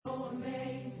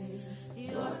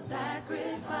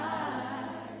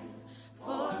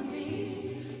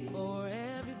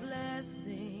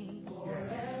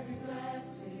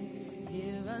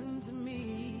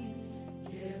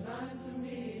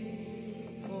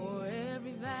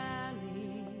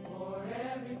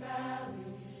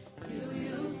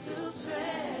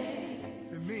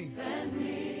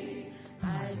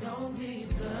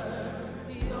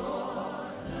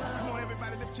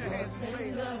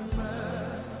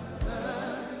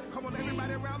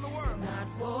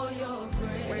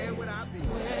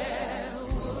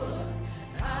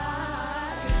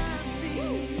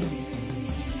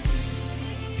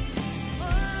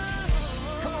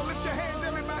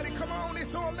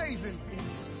amazing.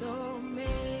 It's so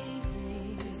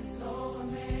amazing. It's so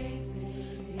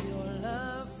amazing. Your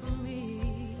love for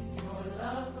me. Your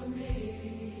love for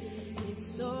me.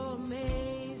 It's so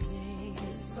amazing.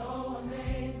 It's so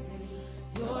amazing.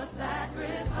 Your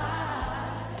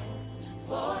sacrifice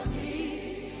for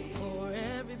me. For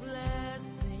every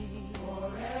blessing.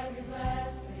 For every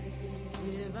blessing.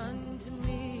 Give unto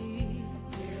me.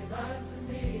 Give unto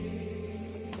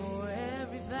me. For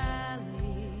every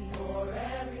valley. For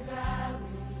every valley.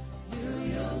 You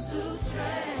use to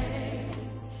strengthen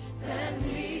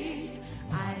me.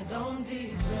 I don't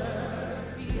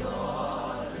deserve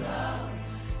your love,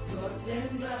 your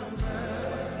tender mercy.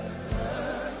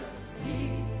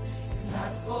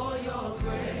 Not for your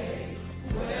grace,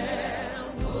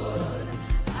 where would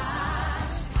I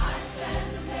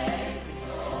stand amazed?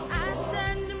 I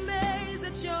stand amazed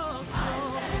at your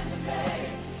throne.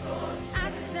 I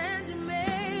stand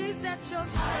amazed at your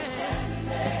strength.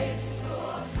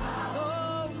 So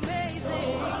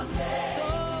amazing, so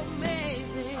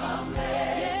amazing.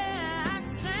 Yeah, I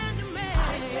stand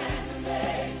amazed.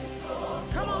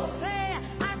 Come on, say,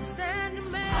 I stand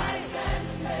amazed.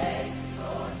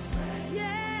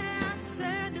 Yeah, I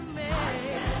stand amazed.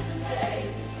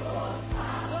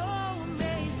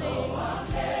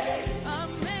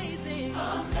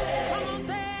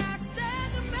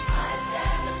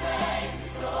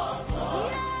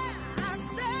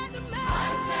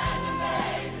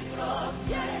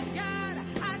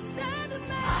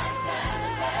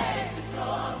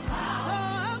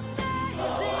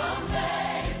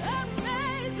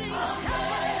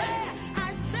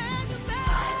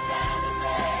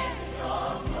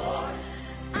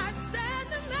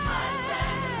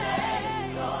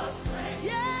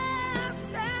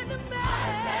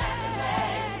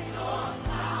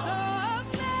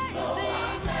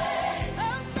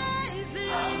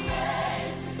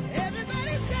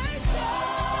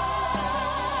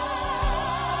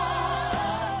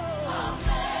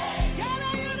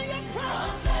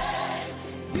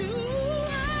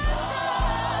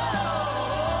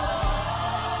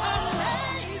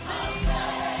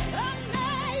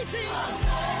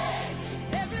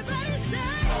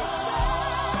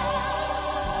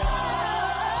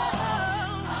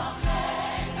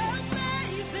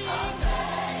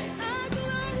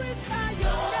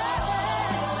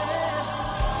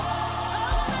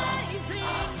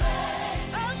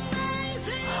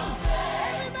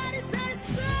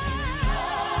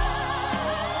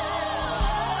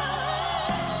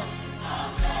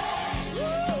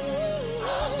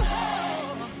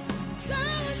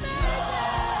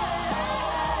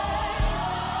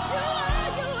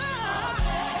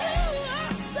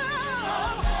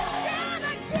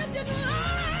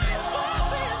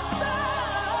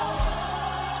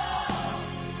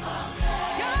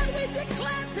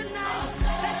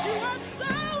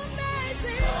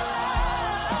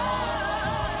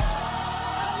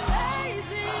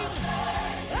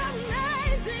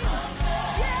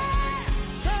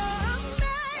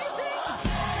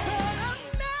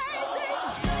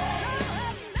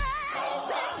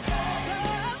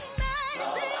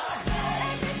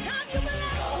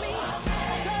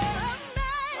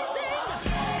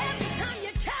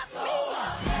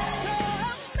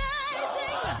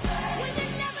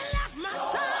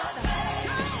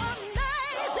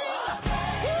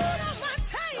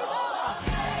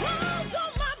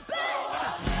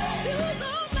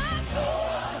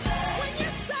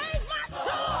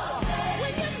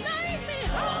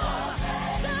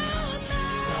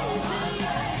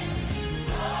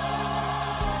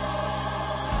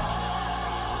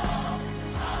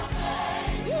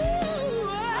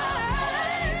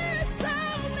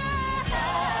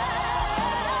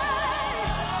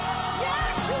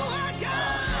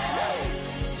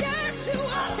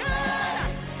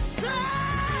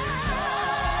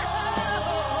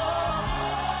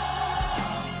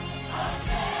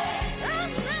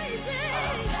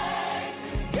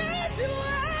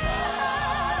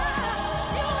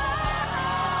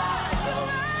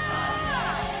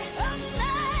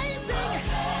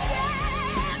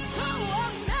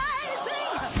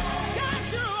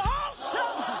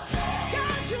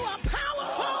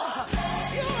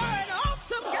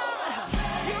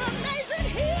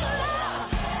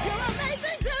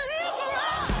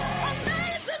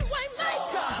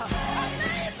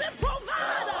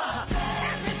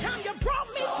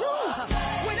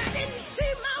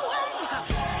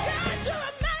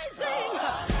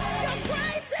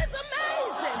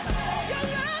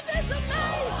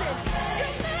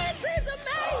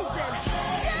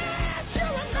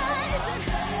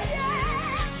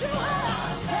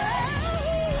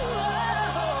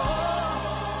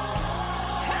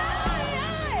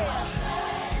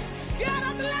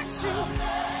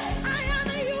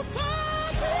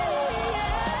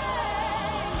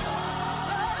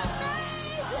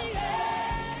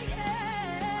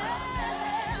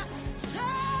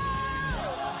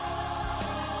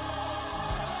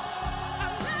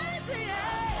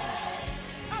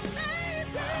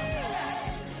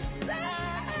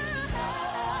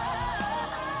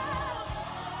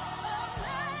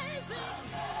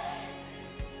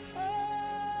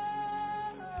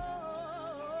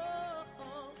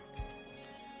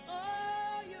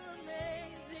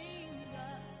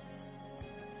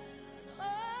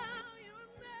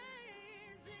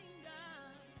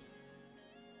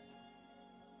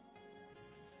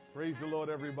 Praise the Lord,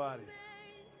 everybody.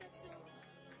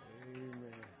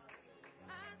 Amen.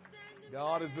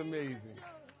 God is amazing.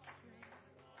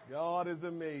 God is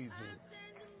amazing.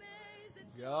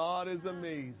 God is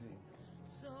amazing.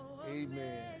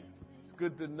 Amen. It's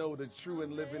good to know the true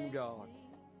and living God.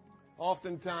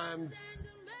 Oftentimes,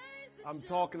 I'm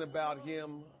talking about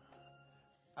Him.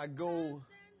 I go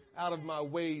out of my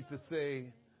way to say,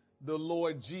 the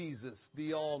Lord Jesus,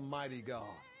 the Almighty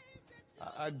God.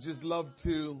 I just love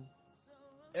to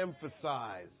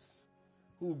emphasize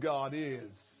who God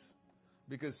is,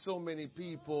 because so many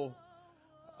people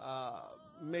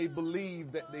may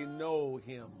believe that they know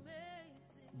Him,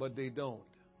 but they don't.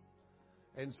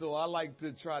 And so I like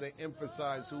to try to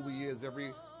emphasize who He is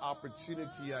every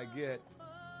opportunity I get.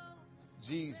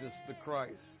 Jesus the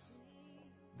Christ,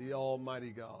 the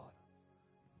Almighty God,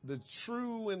 the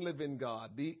true and living God,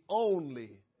 the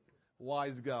only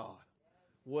wise God.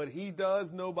 What He does,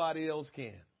 nobody else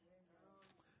can.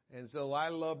 And so I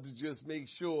love to just make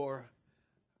sure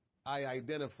I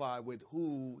identify with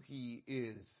who He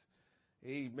is.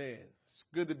 Amen. It's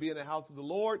good to be in the house of the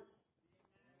Lord.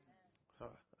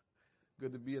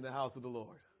 Good to be in the house of the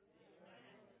Lord.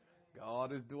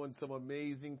 God is doing some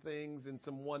amazing things and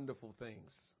some wonderful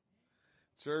things.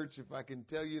 Church, if I can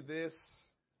tell you this,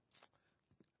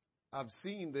 I've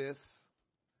seen this,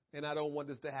 and I don't want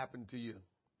this to happen to you.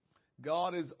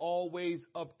 God is always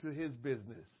up to His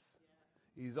business.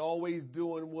 He's always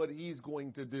doing what He's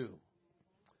going to do.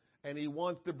 And He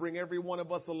wants to bring every one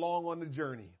of us along on the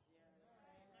journey.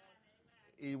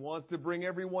 He wants to bring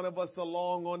every one of us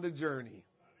along on the journey.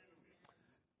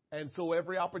 And so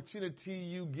every opportunity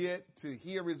you get to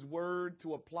hear His word,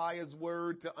 to apply His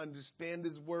word, to understand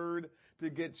His word,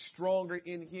 to get stronger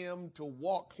in Him, to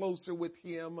walk closer with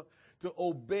Him, to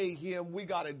obey Him, we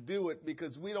got to do it,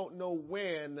 because we don't know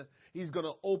when He's going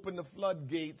to open the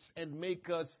floodgates and make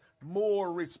us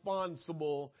more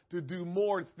responsible to do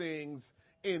more things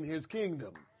in His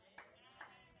kingdom.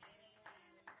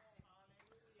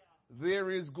 There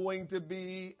is going to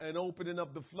be an opening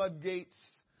of the floodgates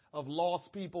of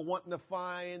lost people wanting to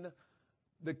find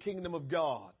the kingdom of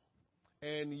God.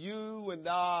 And you and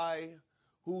I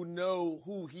who know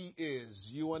who He is,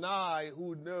 you and I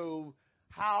who know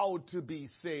how to be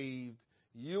saved,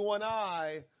 you and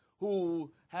I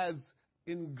who has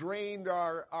ingrained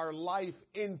our life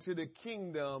into the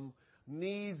kingdom,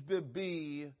 needs to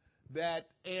be that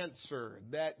answer,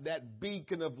 that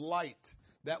beacon of light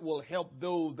that will help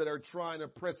those that are trying to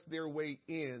press their way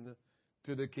in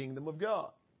to the kingdom of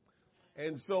God.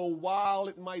 And so while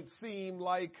it might seem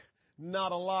like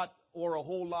not a lot or a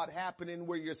whole lot happening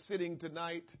where you're sitting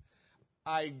tonight,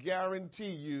 I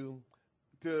guarantee you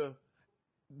to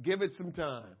give it some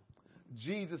time.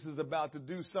 Jesus is about to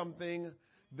do something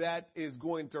that is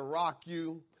going to rock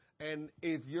you. And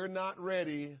if you're not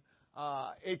ready,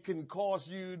 it can cause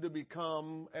you to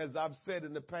become, as I've said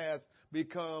in the past,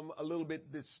 become a little bit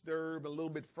disturbed, a little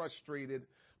bit frustrated.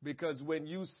 Because when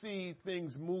you see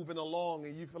things moving along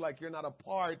and you feel like you're not a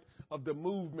part of the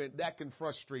movement, that can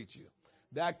frustrate you.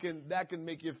 That can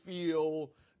make you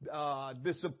feel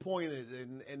disappointed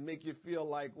and make you feel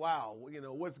like, wow,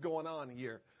 what's going on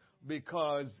here?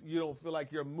 Because you don't feel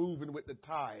like you're moving with the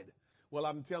tide. Well,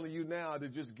 I'm telling you now to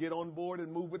just get on board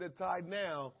and move with the tide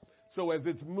now. So as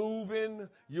it's moving,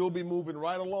 you'll be moving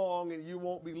right along, and you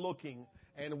won't be looking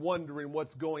and wondering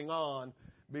what's going on.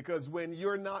 Because when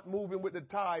you're not moving with the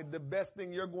tide, the best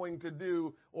thing you're going to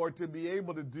do or to be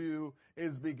able to do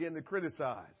is begin to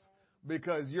criticize.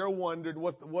 Because you're wondering,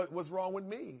 what's wrong with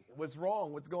me? What's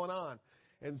wrong? What's going on?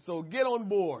 And so get on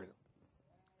board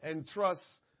and trust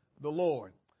the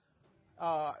Lord.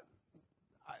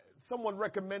 Someone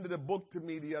recommended a book to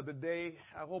me the other day.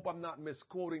 I hope I'm not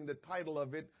misquoting the title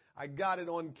of it. I got it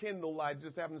on Kindle. I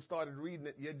just haven't started reading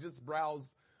it yet. Just browse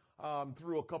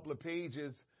through a couple of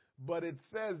pages. But it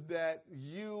says that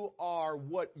you are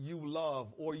what you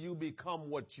love, or you become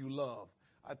what you love.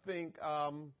 I think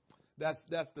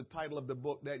that's the title of the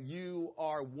book, that you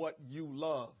are what you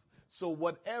love. So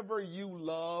whatever you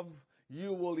love,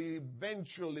 you will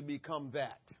eventually become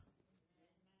that.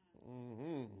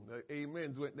 The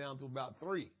amens went down to about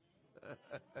 3.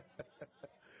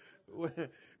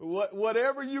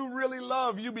 Whatever you really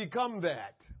love, you become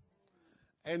that.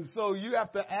 And so you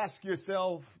have to ask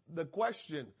yourself the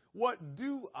question, what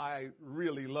do I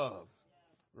really love?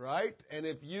 Right? And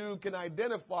if you can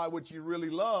identify what you really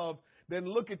love, then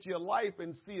look at your life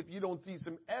and see if you don't see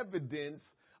some evidence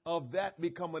of that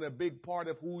becoming a big part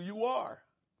of who you are.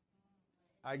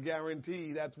 I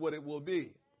guarantee that's what it will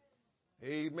be.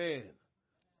 Amen.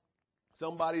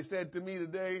 Somebody said to me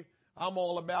today, I'm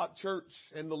all about church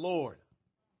and the Lord.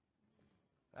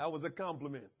 That was a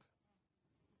compliment.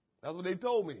 That's what they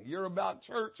told me. You're about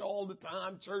church all the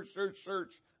time. Church, church,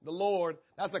 church. The Lord.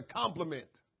 That's a compliment.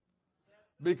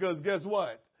 Because guess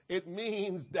what? It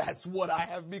means that's what I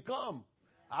have become.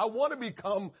 I want to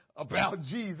become about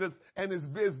Jesus and his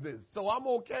business. So I'm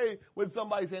okay with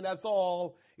somebody saying that's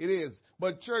all it is.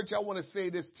 But church, I want to say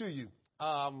this to you.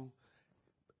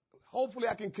 Hopefully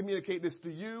I can communicate this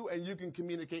to you and you can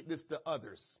communicate this to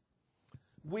others.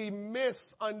 We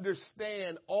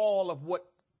misunderstand all of what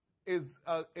is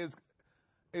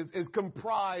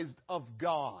comprised of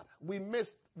God. We miss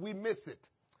it.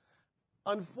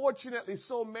 Unfortunately,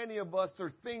 so many of us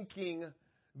are thinking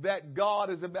that God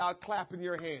is about clapping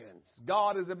your hands.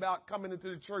 God is about coming into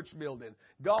the church building.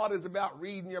 God is about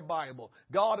reading your Bible.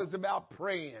 God is about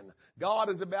praying. God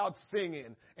is about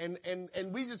singing. And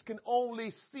we just can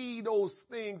only see those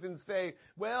things and say,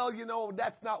 well, you know,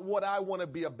 that's not what I want to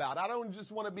be about. I don't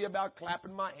just want to be about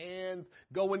clapping my hands,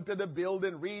 going to the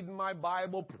building, reading my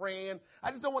Bible, praying.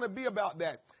 I just don't want to be about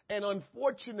that. And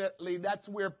unfortunately, that's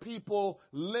where people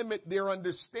limit their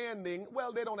understanding.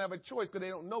 Well, they don't have a choice because they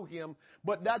don't know him,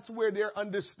 but that's where their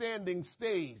understanding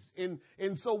stays. And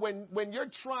so when you're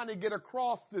trying to get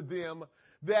across to them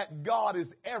that God is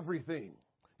everything,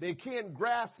 they can't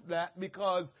grasp that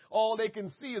because all they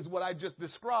can see is what I just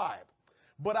described.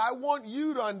 But I want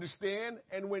you to understand,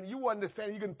 and when you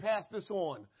understand, you can pass this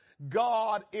on.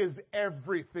 God is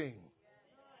everything.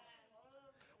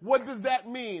 What does that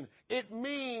mean? It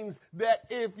means that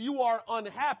if you are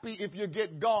unhappy, if you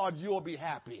get God, you'll be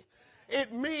happy.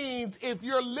 It means if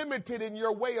you're limited in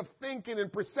your way of thinking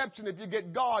and perception, if you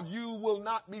get God, you will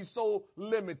not be so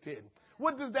limited.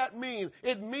 What does that mean?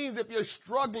 It means if you're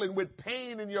struggling with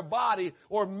pain in your body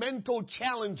or mental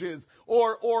challenges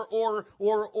or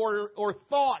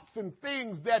thoughts and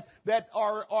things that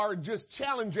are just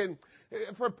challenging.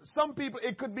 For some people,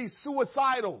 it could be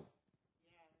suicidal.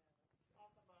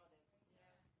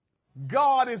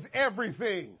 God is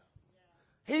everything.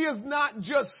 He is not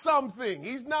just something.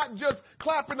 He's not just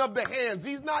clapping of the hands.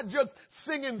 He's not just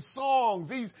singing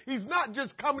songs. He's not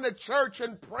just coming to church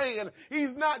and praying.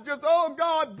 He's not just, oh,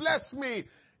 God bless me.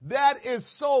 That is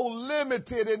so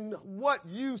limited in what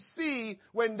you see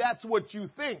when that's what you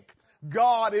think.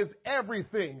 God is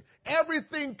everything.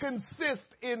 Everything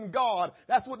consists in God.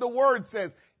 That's what the word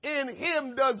says. In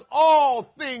him does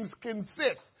all things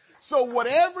consist. So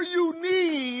whatever you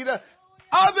need,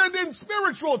 other than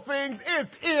spiritual things,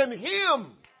 it's in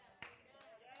him.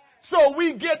 So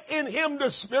we get in him the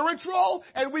spiritual,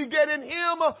 and we get in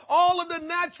him all of the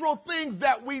natural things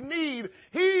that we need.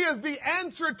 He is the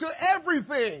answer to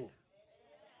everything.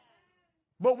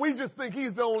 But we just think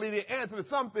he's only the answer to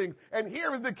some things. And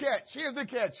here is the catch. Here's the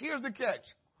catch. Here's the catch.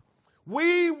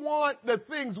 We want the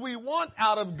things we want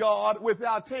out of God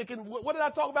without taking, what did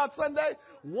I talk about Sunday?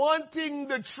 Wanting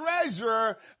the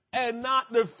treasure and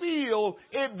not the field.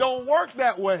 It don't work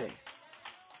that way.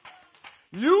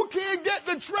 You can't get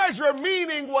the treasure,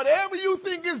 meaning whatever you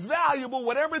think is valuable,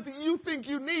 whatever you think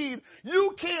you need,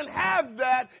 you can't have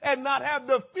that and not have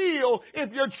the field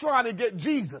if you're trying to get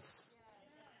Jesus.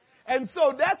 And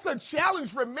so that's a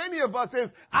challenge for many of us is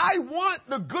I want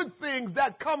the good things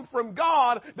that come from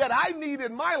God that I need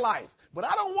in my life, but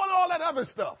I don't want all that other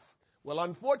stuff. Well,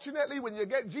 unfortunately, when you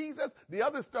get Jesus, the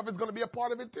other stuff is going to be a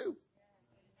part of it too.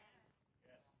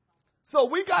 So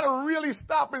we got to really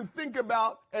stop and think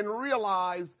about and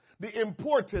realize the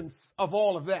importance of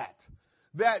all of that.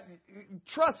 That,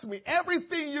 trust me,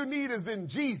 everything you need is in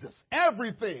Jesus.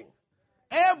 Everything.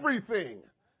 Everything.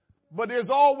 But there's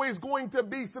always going to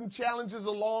be some challenges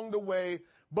along the way.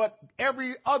 But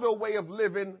every other way of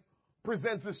living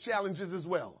presents its challenges as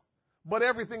well. But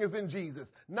everything is in Jesus.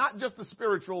 Not just the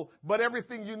spiritual, but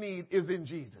everything you need is in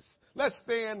Jesus. Let's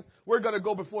stand. We're going to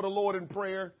go before the Lord in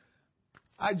prayer.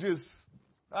 I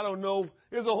don't know.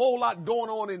 There's a whole lot going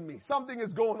on in me. Something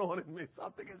is going on in me.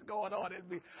 Something is going on in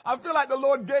me. I feel like the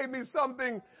Lord gave me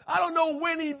something. I don't know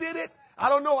when he did it. I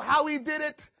don't know how he did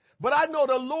it. But I know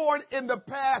the Lord in the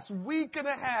past week and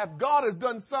a half, God has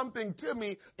done something to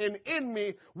me and in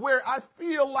me where I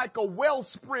feel like a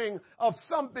wellspring of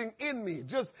something in me.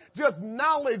 Just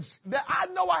knowledge that I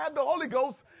know I have the Holy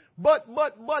Ghost, but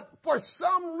for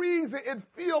some reason it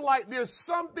feels like there's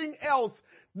something else.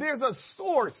 There's a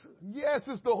source. Yes,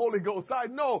 it's the Holy Ghost. I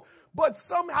know. But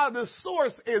somehow the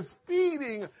source is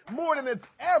feeding more than it's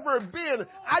ever been.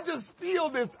 I just feel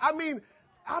this. I mean,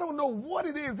 I don't know what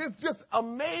it is. It's just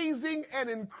amazing and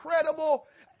incredible.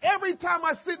 Every time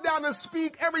I sit down and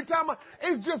speak,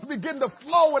 it's just begin to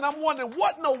flow. And I'm wondering,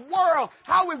 what in the world?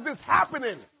 How is this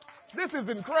happening? This is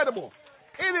incredible.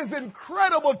 It is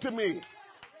incredible to me.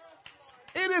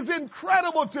 It is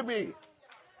incredible to me.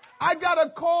 I got a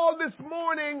call this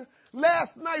morning.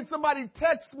 Last night, somebody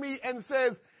texts me and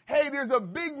says, hey, there's a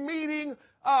big meeting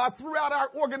throughout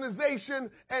our organization,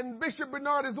 and Bishop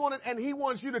Bernard is on it, and he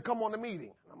wants you to come on the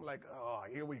meeting. I'm like, oh,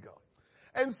 here we go.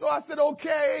 And so I said,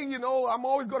 okay, I'm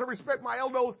always going to respect my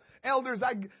elders.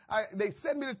 They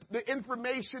send me the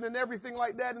information and everything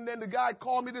like that. And then the guy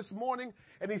called me this morning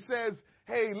and he says,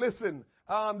 hey, listen,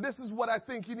 this is what I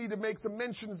think you need to make some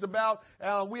mentions about.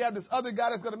 We have this other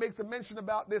guy that's going to make some mention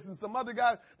about this and some other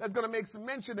guy that's going to make some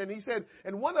mention. And he said,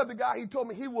 and one other guy, he told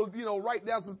me he will, write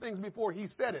down some things before he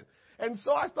said it. And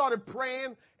so I started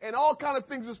praying, and all kind of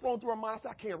things just flowing through my mind. I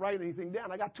said, I can't write anything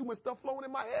down. I got too much stuff flowing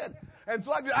in my head. And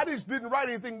so I just didn't write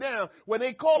anything down. When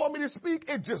they called on me to speak,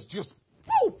 it just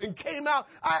whoo, and came out.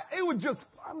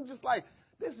 I'm just like,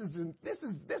 this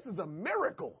is a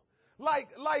miracle. Like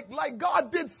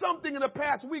God did something in the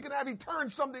past week and he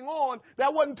turned something on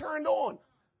that wasn't turned on.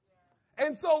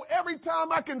 And so every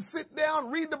time I can sit down,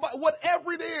 read the Bible,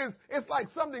 whatever it is, it's like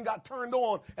something got turned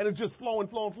on and it's just flowing.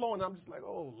 I'm just like,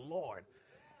 oh, Lord.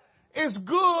 It's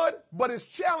good, but it's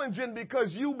challenging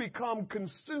because you become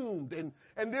consumed and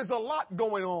there's a lot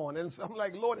going on. And so I'm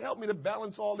like, Lord, help me to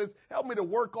balance all this. Help me to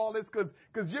work all this because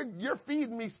you're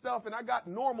feeding me stuff and I got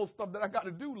normal stuff that I got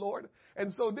to do, Lord.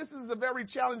 And so this is a very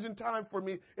challenging time for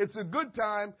me. It's a good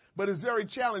time, but it's very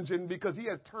challenging because he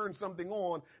has turned something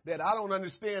on that I don't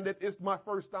understand it. It's my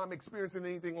first time experiencing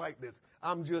anything like this.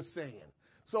 I'm just saying.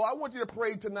 So I want you to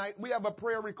pray tonight. We have a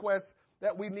prayer request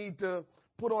that we need to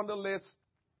put on the list.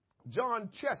 John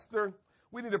Chester,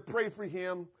 we need to pray for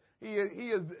him. He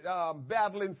is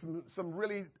battling some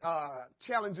really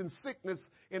challenging sickness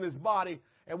in his body,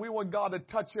 and we want God to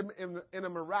touch him in a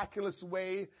miraculous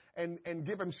way and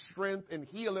give him strength and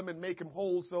heal him and make him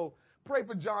whole. So pray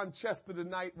for John Chester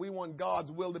tonight. We want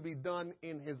God's will to be done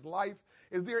in his life.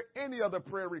 Is there any other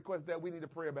prayer request that we need to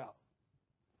pray about?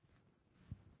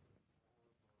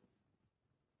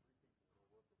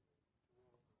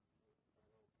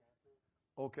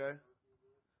 Okay.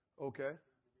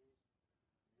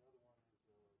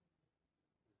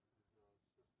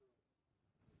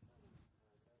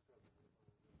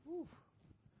 Whew.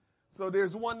 So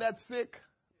there's one that's sick,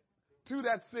 two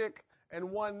that's sick,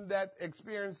 and one that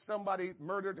experienced somebody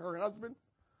murdered her husband.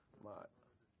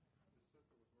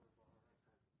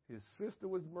 His sister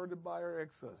was murdered by her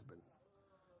ex-husband.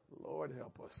 Lord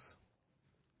help us.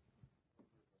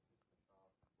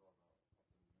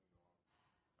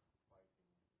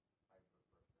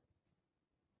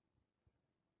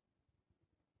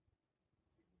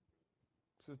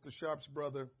 Sister Sharp's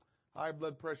brother, high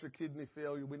blood pressure, kidney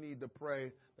failure. We need to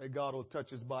pray that God will touch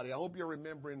his body. I hope you're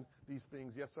remembering these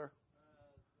things. Yes, sir?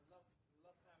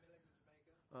 Love family in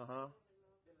Jamaica. Uh-huh.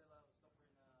 Been a lot of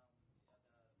suffering at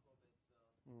COVID. So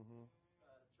Mm-hmm.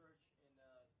 the church in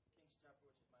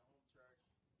King's Chapel,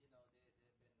 which is my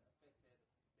home church, they've been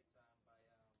affected big time by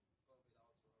COVID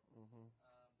also. Mm-hmm.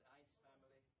 The Hines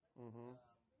family Mm-hmm.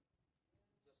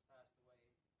 just passed away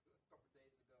a couple of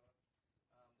days ago.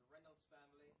 The Reynolds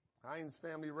family. Hines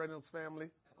family, Reynolds family.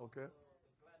 And Okay. also the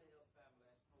Gladhill family.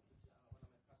 I spoke with one of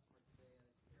my customers today, and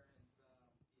his parents,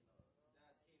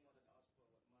 dad came out of the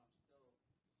hospital, but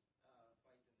mom's still fighting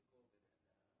the COVID and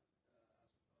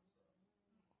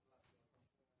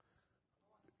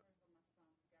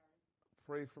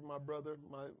Pray for my brother,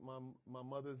 my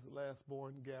mother's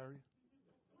last-born, Gary.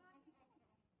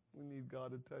 We need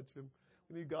God to touch him.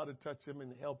 We need God to touch him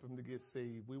and help him to get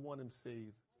saved. We want him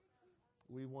saved.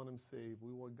 We want him saved.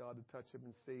 We want God to touch him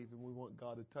and save him. We want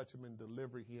God to touch him and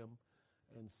deliver him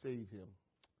and save him.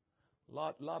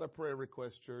 Lot of prayer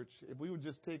requests, church. If we would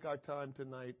just take our time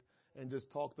tonight and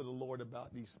just talk to the Lord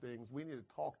about these things. We need to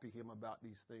talk to him about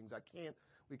these things.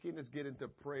 We can't just get into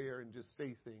prayer and just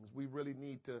say things. We really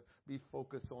need to be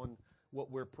focused on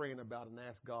what we're praying about and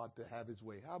ask God to have his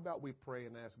way. How about we pray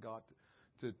and ask God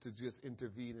to just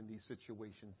intervene in these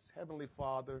situations? Heavenly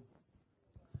Father,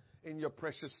 in your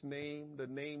precious name, the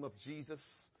name of Jesus,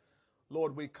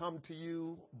 Lord, we come to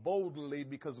you boldly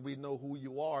because we know who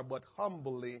you are, but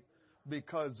humbly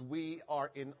because we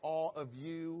are in awe of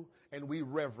you and we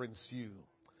reverence you.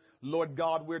 Lord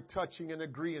God, we're touching and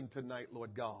agreeing tonight,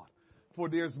 Lord God. For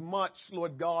there's much,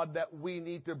 Lord God, that we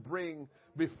need to bring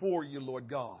before you, Lord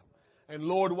God. And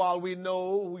Lord, while we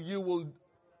know you will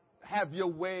have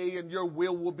your way and your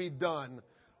will be done,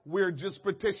 we're just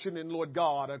petitioning, Lord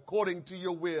God, according to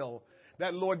your will,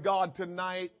 that, Lord God,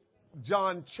 tonight,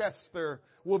 John Chester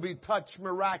will be touched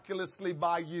miraculously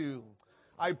by you.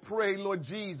 I pray, Lord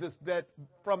Jesus, that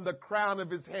from the crown of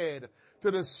his head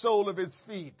to the sole of his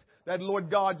feet, that, Lord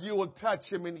God, you will touch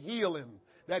him and heal him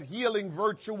that healing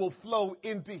virtue will flow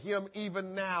into him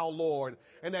even now, Lord,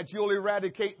 and that you'll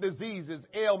eradicate diseases,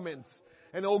 ailments,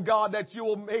 and oh God, that you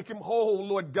will make him whole,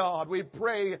 Lord God. We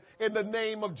pray in the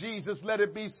name of Jesus, let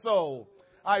it be so.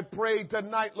 I pray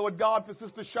tonight, Lord God, for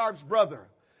Sister Sharp's brother.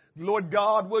 Lord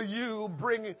God, will you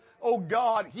bring, oh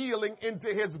God, healing into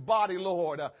his body,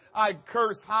 Lord. I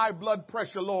curse high blood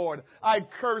pressure, Lord. I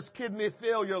curse kidney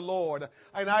failure, Lord.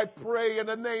 And I pray in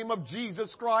the name of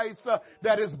Jesus Christ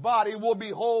that his body will be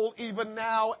whole even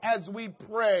now as we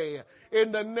pray.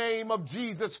 In the name of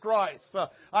Jesus Christ.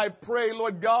 I pray,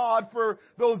 Lord God, for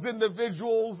those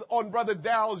individuals on Brother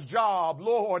Daryl's job,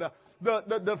 Lord.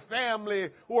 The family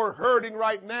who are hurting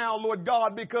right now, Lord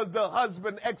God, because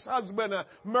the ex-husband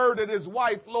murdered his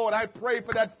wife, Lord. I pray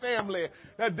for that family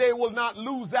that they will not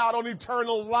lose out on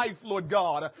eternal life, Lord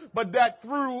God, but that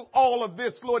through all of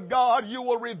this, Lord God, you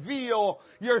will reveal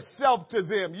yourself to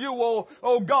them. You will,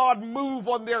 oh God, move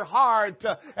on their heart,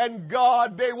 and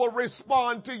God, they will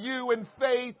respond to you in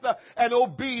faith and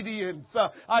obedience.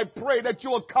 I pray that you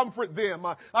will comfort them.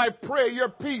 I pray your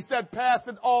peace that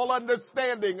passeth all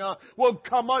understanding will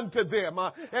come unto them.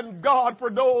 And God,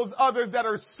 for those others that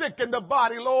are sick in the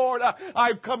body, Lord,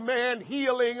 I command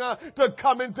healing to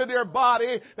come into their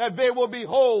body, that they will be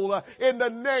whole in the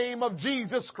name of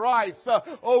Jesus Christ.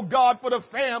 Oh God, for the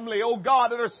family, oh God,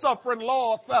 that are suffering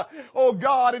loss, oh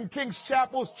God, in King's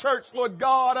Chapel's church, Lord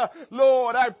God,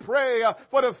 Lord, I pray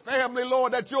for the family,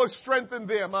 Lord, that you'll strengthen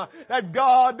them, that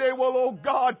God, they will, oh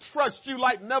God, trust you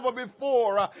like never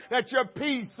before, that your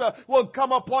peace will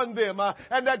come upon them,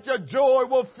 and that your joy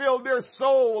will fill their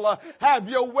soul. Have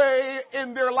your way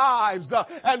in their lives.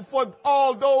 And for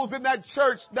all those in that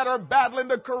church that are battling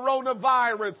the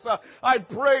coronavirus, I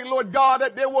pray, Lord God,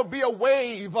 that there will be a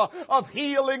wave of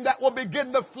healing that will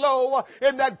begin to flow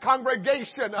in that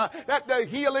congregation, that the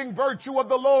healing virtue of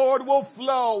the Lord will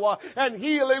flow and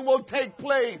healing will take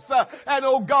place. And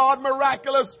oh God,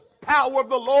 miraculous power of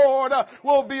the Lord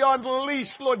will be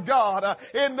unleashed, Lord God,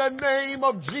 in the name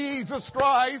of Jesus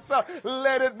Christ.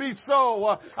 Let it be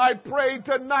so. I pray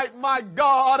tonight, my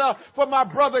God, for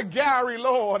my brother Gary,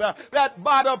 Lord, that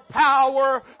by the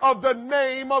power of the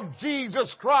name of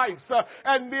Jesus Christ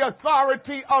and the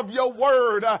authority of your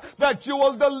word, that you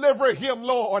will deliver him,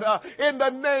 Lord, in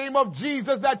the name of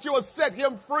Jesus, that you will set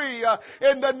him free,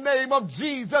 in the name of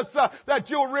Jesus, that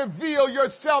you'll reveal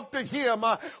yourself to him.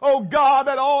 Oh God,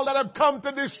 that all that have come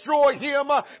to destroy him,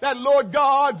 that Lord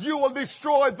God, you will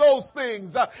destroy those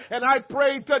things. And I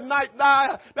pray tonight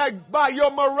that by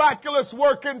your miraculous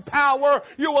working power,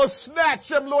 you will snatch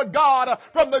him, Lord God,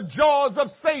 from the jaws of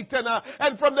Satan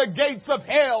and from the gates of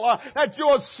hell, that you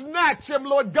will snatch him,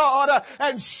 Lord God,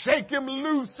 and shake him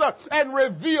loose and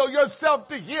reveal yourself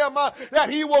to him, that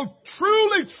he will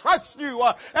truly trust you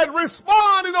and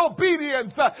respond in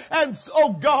obedience and,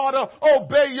 oh God,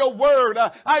 obey your word.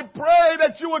 I pray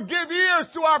that you will give ears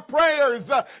to our prayers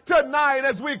tonight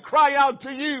as we cry out to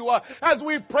you, as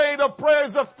we pray the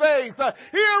prayers of faith.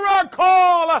 Hear our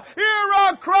call, hear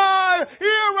our cry,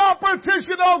 hear our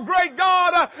petition, oh great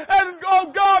God, and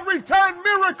oh God, return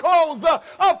miracles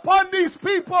upon these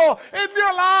people in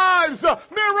their lives,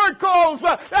 miracles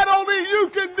that only you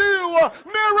can do,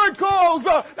 miracles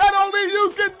that only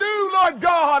you can do, Lord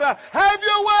God. Have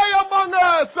your way among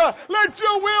us. Let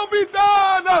your will be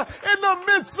done in the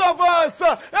midst of us,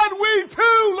 and we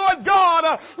too, Lord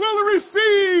God, will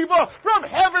receive from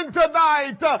heaven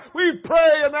tonight. We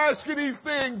pray and ask you these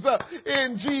things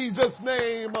in Jesus'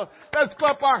 name. Let's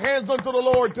clap our hands unto the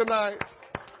Lord tonight.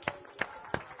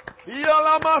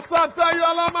 Yalamasata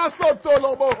yalamasoto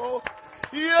lobo.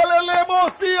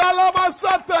 Yelelemosi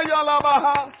yalamasata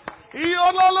yalamaha.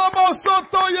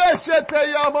 Yololomosoto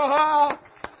yeshete yamaha.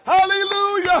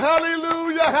 Hallelujah,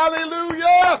 hallelujah,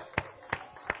 hallelujah.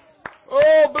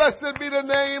 Oh, blessed be the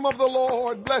name of the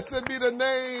Lord. Blessed be the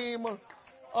name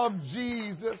of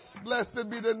Jesus. Blessed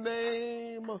be the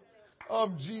name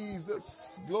of Jesus.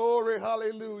 Glory,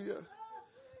 hallelujah.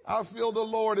 I feel the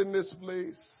Lord in this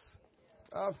place.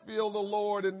 I feel the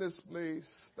Lord in this place.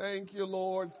 Thank you,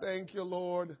 Lord. Thank you,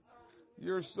 Lord.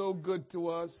 You're so good to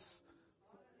us.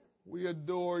 We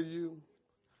adore you.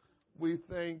 We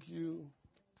thank you.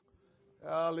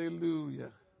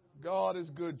 Hallelujah. God is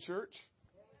good, church.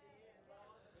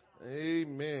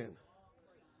 Amen.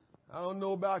 I don't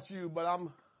know about you, but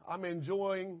I'm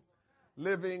enjoying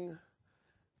living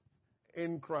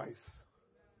in Christ.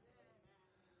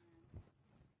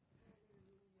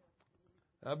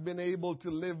 I've been able to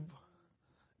live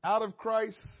out of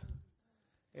Christ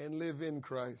and live in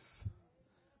Christ.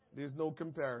 There's no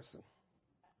comparison.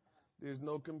 There's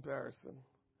no comparison.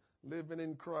 Living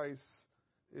in Christ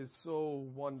is so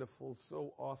wonderful,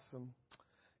 so awesome.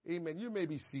 Amen. You may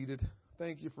be seated.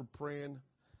 Thank you for praying.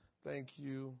 Thank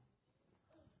you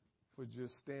for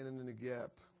just standing in the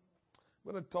gap.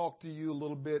 I'm going to talk to you a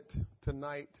little bit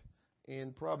tonight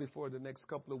and probably for the next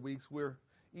couple of weeks.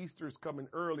 Easter's coming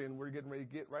early and we're getting ready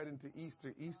to get right into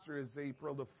Easter. Easter is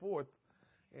April the 4th.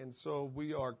 And so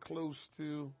we are close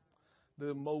to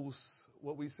the most,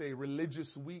 what we say,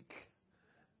 religious week.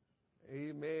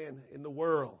 Amen. In the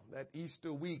world, that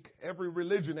Easter week. Every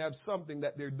religion has something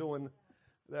that they're doing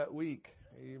that week.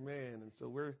 Amen. And so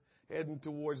we're heading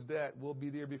towards that. We'll be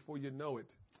there before you know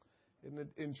it. Isn't it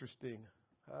interesting?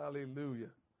 Hallelujah.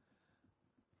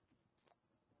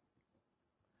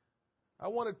 I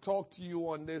want to talk to you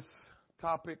on this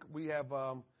topic. We have,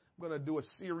 I'm going to do a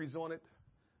series on it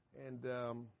and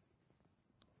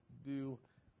do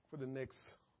for the next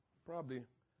probably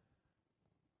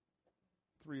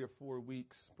 3 or 4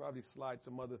 weeks, probably slide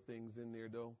some other things in there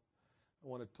though. I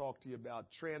want to talk to you about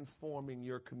transforming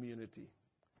your community.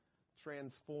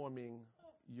 Transforming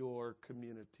your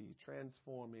community.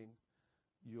 Transforming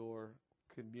your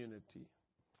community.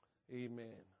 Amen.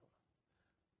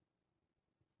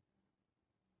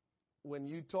 When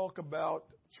you talk about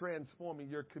transforming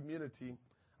your community,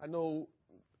 I know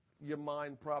your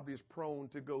mind probably is prone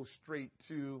to go straight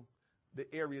to the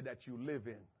area that you live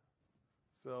in.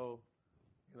 So,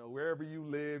 wherever you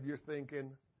live, you're thinking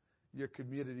your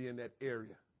community in that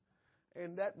area.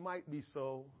 And that might be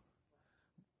so,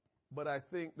 but I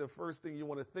think the first thing you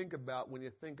want to think about when you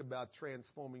think about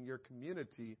transforming your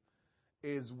community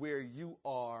is where you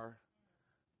are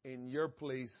in your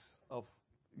place of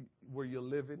where you're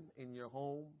living, in your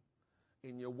home,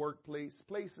 in your workplace,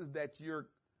 places that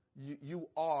you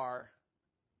are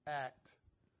at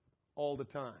all the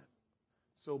time.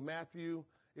 So Matthew,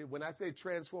 when I say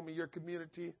transforming your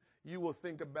community, you will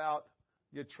think about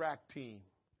your track team.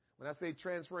 When I say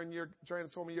transforming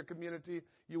your community,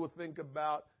 you will think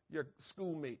about your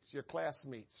schoolmates, your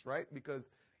classmates, right? Because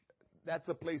that's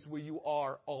a place where you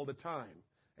are all the time.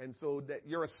 And so that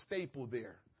you're a staple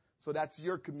there. So that's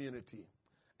your community.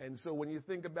 And so when you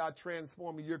think about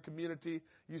transforming your community,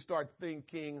 you start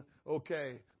thinking,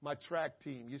 okay, my track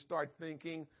team. You start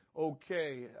thinking,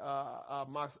 okay,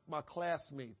 my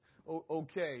classmates.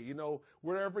 Okay,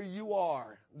 wherever you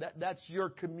are, that's your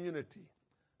community.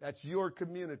 That's your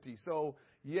community. So,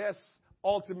 yes,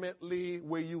 ultimately,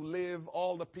 where you live,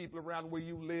 all the people around where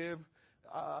you live,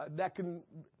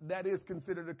 that is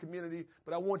considered a community.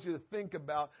 But I want you to think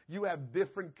about you have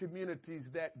different communities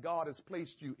that God has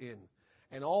placed you in.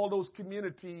 And all those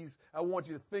communities, I want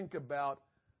you to think about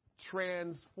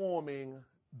transforming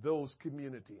those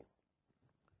communities.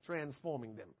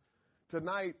 Transforming them.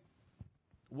 Tonight,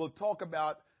 we'll talk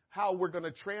about how we're going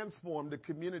to transform the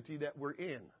community that we're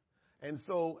in. And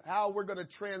so how we're going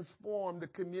to transform the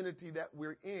community that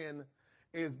we're in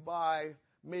is by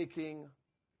making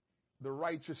the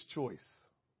righteous choice.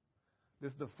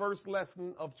 This is the first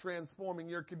lesson of transforming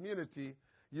your community.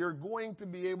 You're going to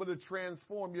be able to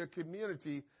transform your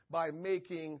community by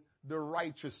making the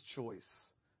righteous choice.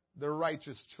 The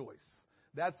righteous choice.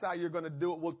 That's how you're going to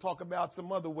do it. We'll talk about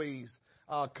some other ways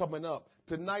coming up.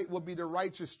 Tonight will be the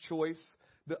righteous choice.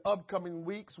 The upcoming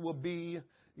weeks will be,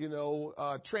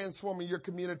 transforming your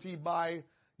community by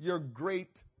your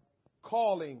great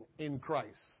calling in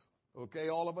Christ. Okay,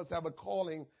 all of us have a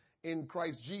calling in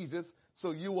Christ Jesus.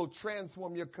 So you will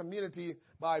transform your community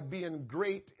by being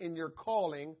great in your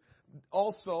calling.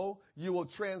 Also, you will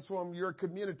transform your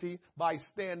community by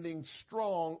standing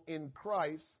strong in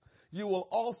Christ. You will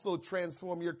also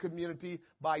transform your community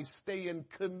by staying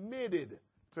committed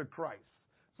to Christ.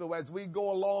 So as we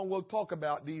go along, we'll talk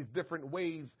about these different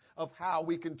ways of how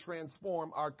we can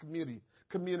transform our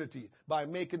community by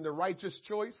making the righteous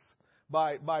choice,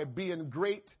 by being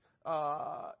great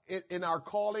in our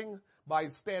calling, by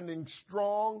standing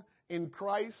strong in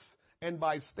Christ, and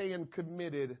by staying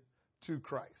committed to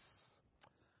Christ.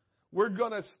 We're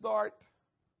going to start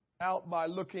out by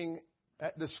looking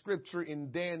at the scripture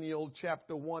in Daniel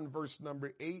chapter 1, verse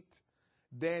number 8.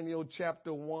 Daniel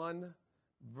chapter 1,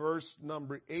 verse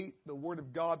number 8. The word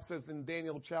of God says in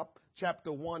Daniel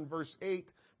chapter 1, verse 8,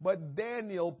 but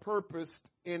Daniel purposed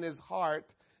in his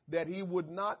heart that he would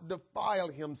not defile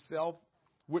himself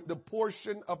with the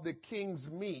portion of the king's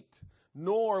meat,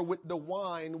 nor with the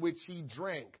wine which he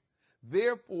drank.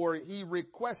 Therefore he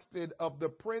requested of the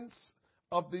prince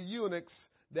of the eunuchs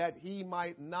that he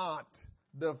might not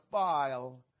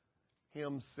defile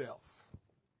himself.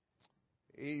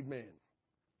 Amen.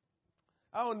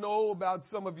 I don't know about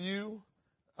some of you,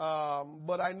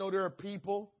 but I know there are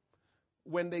people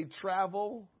when they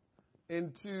travel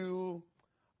into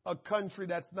a country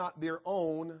that's not their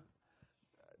own,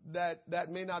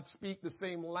 that may not speak the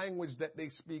same language that they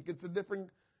speak. It's a different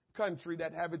country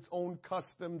that have its own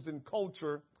customs and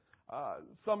culture.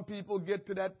 Some people get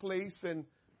to that place and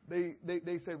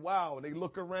they say, wow, and they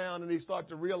look around and they start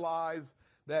to realize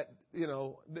that,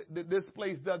 this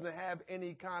place doesn't have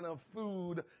any kind of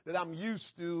food that I'm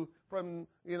used to from,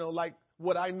 like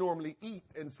what I normally eat.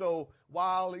 And so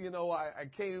while, I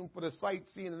came for the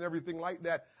sightseeing and everything like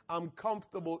that, I'm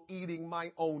comfortable eating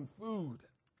my own food.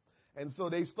 And so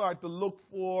they start to look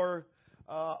for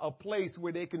a place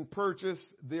where they can purchase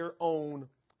their own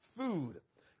food.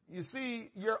 You see,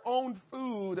 your own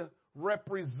food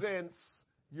represents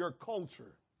your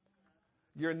culture,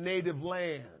 your native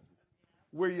land,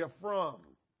 where you're from.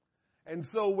 And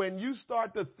so when you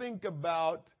start to think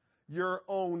about your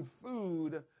own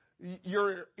food,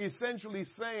 you're essentially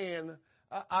saying,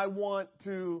 I want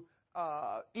to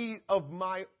eat of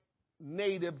my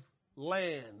native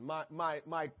land,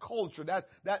 my culture.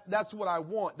 That's what I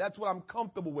want. That's what I'm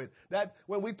comfortable with. That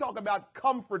when we talk about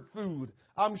comfort food,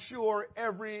 I'm sure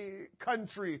every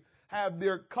country have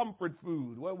their comfort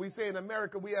food. Well, we say in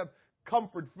America, we have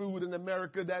comfort food in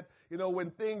America that,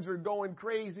 when things are going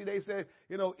crazy, they say,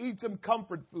 eat some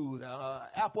comfort food.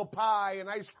 Apple pie and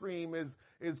ice cream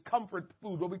is comfort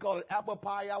food. What we call it, apple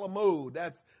pie a la mode.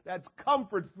 That's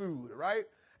comfort food, right?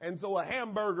 And so a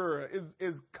hamburger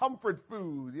is comfort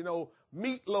food,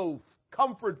 meatloaf,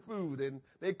 comfort food. And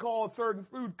they call certain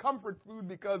food comfort food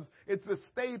because it's a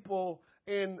staple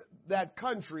in that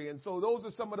country. And so those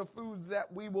are some of the foods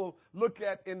that we will look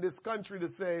at in this country to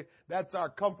say that's our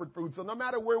comfort food. So no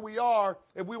matter where we are,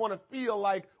 if we want to feel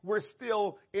like we're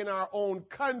still in our own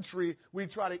country, we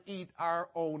try to eat our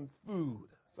own food.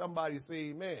 Somebody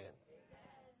say amen.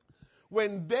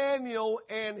 When Daniel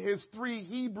and his 3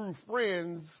 Hebrew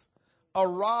friends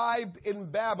arrived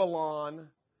in Babylon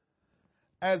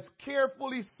as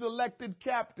carefully selected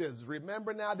captives,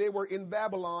 remember now they were in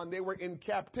Babylon, they were in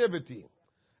captivity.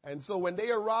 And so when they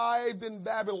arrived in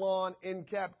Babylon in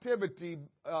captivity,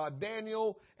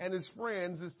 Daniel and his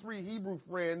friends, his 3 Hebrew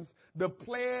friends, the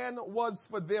plan was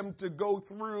for them to go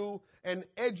through an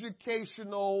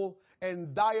educational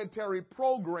and dietary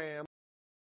program,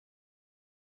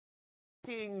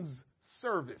 king's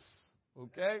service.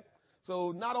 Okay?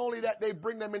 So not only that they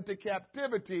bring them into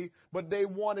captivity, but they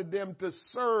wanted them to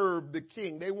serve the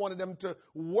king. They wanted them to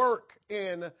work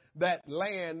in that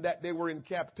land that they were in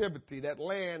captivity, that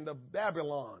land of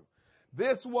Babylon.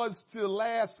 This was to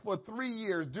last for 3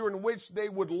 years, during which they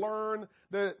would learn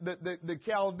the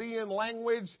Chaldean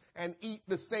language and eat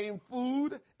the same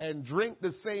food and drink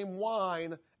the same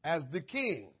wine as the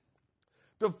king.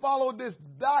 To follow this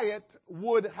diet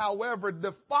would, however,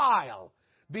 defile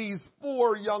these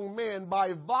 4 young men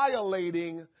by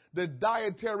violating the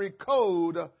dietary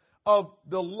code of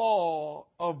the law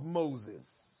of Moses.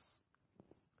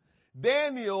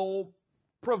 Daniel,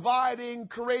 providing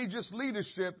courageous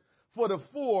leadership for the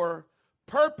 4,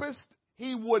 purposed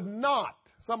he would not,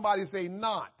 somebody say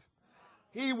not,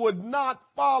 he would not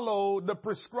follow the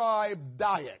prescribed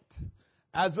diet.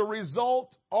 As a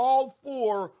result, all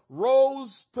 4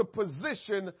 rose to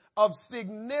position of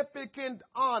significant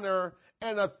honor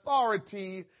and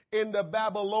authority in the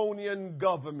Babylonian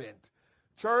government.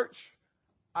 Church,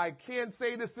 I can't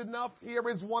say this enough. Here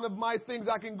is one of my things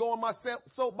I can go on my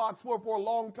soapbox for a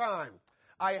long time.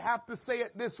 I have to say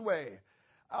it this way.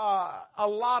 A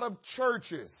lot of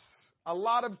churches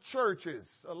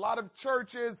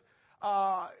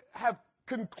have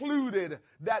concluded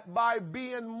that by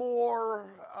being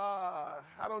more,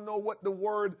 I don't know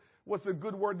what's a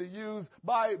good word to use,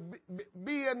 by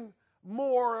being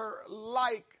more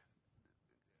like,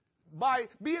 by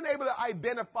being able to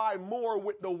identify more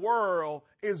with the world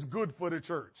is good for the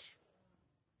church.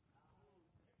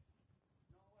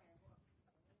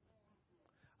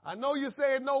 I know you're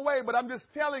saying no way, but I'm just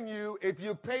telling you, if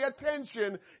you pay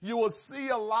attention, you will see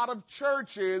a lot of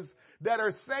churches that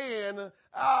are saying,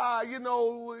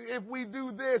 if we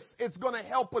do this, it's going to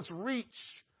help us reach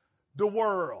the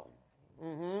world.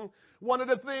 One of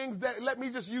the things that, let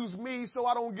me just use me so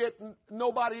I don't get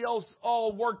nobody else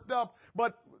all worked up,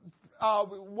 but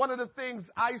one of the things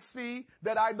I see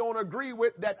that I don't agree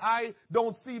with, that I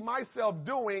don't see myself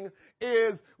doing,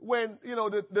 is when,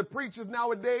 the preachers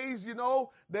nowadays,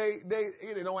 they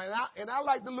and I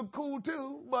like to look cool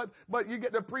too, but you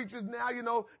get the preachers now,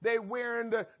 they wearing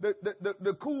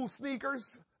the cool sneakers,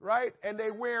 right? And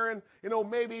they wearing,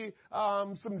 maybe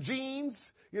some jeans,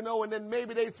 and then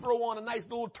maybe they throw on a nice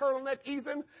little turtleneck,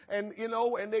 Ethan, and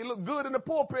they look good in the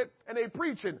pulpit and they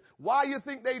preaching. Why you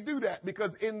think they do that?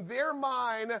 Because in their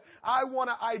mind, I want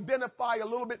to identify a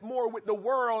little bit more with the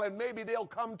world and maybe they'll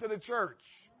come to the church.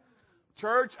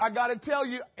 Church, I got to tell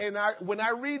you, when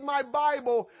I read my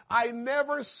Bible, I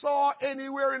never saw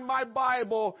anywhere in my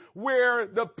Bible where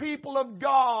the people of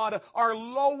God are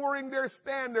lowering their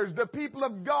standards. The people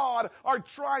of God are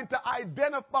trying to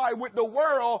identify with the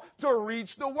world to reach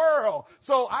the world.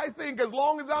 So I think as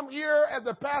long as I'm here as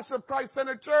a pastor of Christ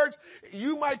Centered Church,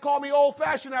 you might call me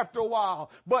old-fashioned after a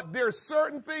while, but there's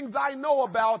certain things I know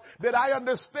about that I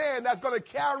understand that's going to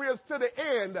carry us to the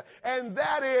end, and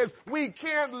that is we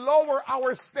can't lower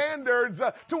our standards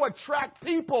to attract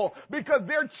people because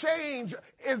their change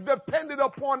is dependent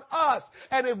upon us.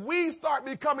 And if we start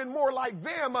becoming more like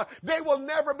them, they will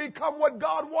never become what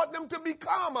God wants them to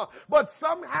become. But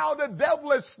somehow the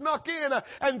devil has snuck in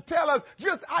and tell us,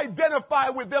 just identify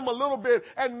with them a little bit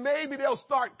and maybe they'll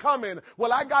start coming.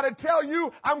 Well, I got to tell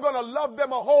you, I'm going to love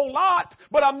them a whole lot,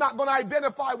 but I'm not going to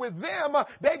identify with them.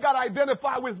 They got to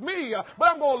identify with me, but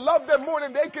I'm going to love them more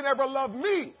than they can ever love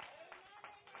me.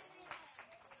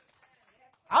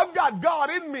 I've got God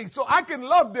in me, so I can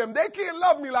love them. They can't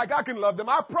love me like I can love them.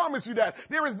 I promise you that.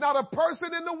 There is not a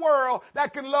person in the world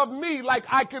that can love me like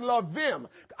I can love them.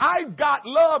 I've got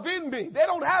love in me. They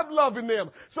don't have love in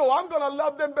them. So I'm going to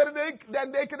love them better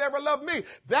than they can ever love me.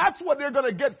 That's what they're going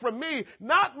to get from me.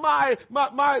 Not my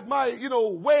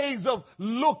ways of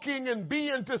looking and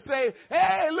being to say,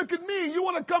 hey, look at me. You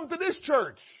want to come to this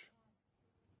church?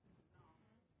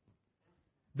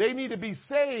 They need to be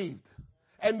saved.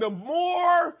 And the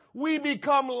more we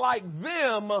become like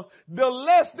them, the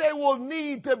less they will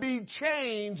need to be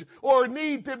changed or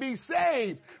need to be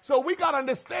saved. So we got to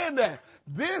understand that.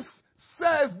 This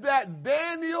says that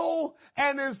Daniel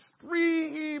and his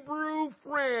 3 Hebrew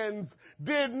friends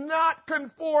did not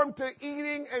conform to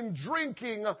eating and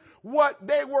drinking what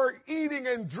they were eating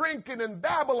and drinking in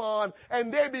Babylon,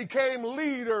 and they became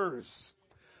leaders.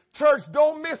 Church,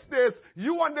 don't miss this.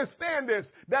 You understand this,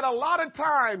 that a lot of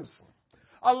times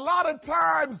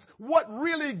what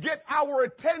really get our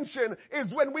attention is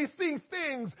when we see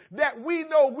things that we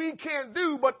know we can't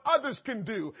do but others can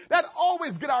do. That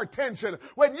always get our attention.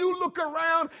 When you look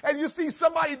around and you see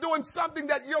somebody doing something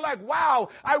that you're like, wow,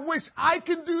 I wish I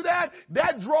can do that,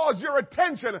 that draws your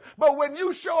attention. But when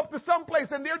you show up to some place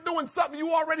and they're doing something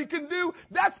you already can do,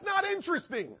 that's not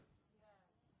interesting.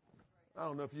 I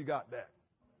don't know if you got that.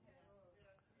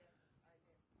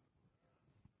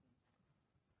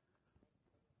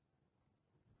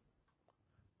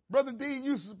 Brother D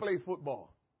used to play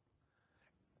football.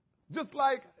 Just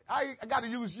like I got to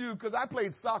use you because I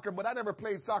played soccer, but I never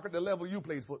played soccer at the level you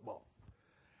played football.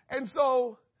 And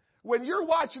so when you're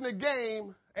watching a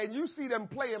game and you see them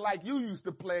playing like you used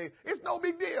to play, it's no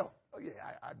big deal. Oh, yeah,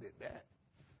 I did that.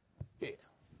 Yeah,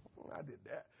 I did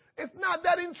that. It's not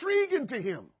that intriguing to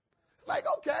him. It's like,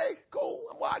 okay, cool,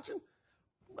 I'm watching.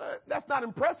 But that's not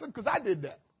impressive because I did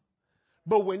that.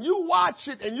 But when you watch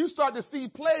it and you start to see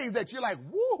plays that you're like,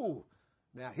 woo,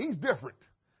 now he's different.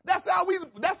 That's how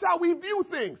we view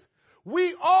things.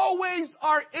 We always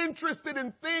are interested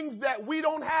in things that we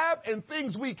don't have and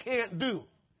things we can't do.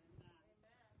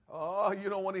 Oh, you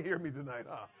don't want to hear me tonight,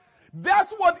 huh?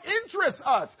 That's what interests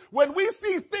us. When we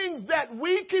see things that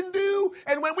we can do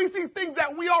and when we see things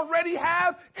that we already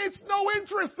have, it's no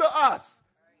interest to us.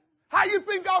 How you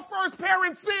think our first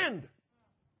parents sinned?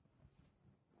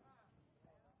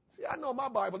 See, I know my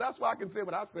Bible. That's why I can say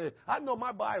what I say. I know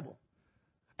my Bible.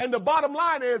 And the bottom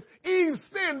line is, Eve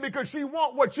sinned because she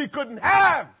want what she couldn't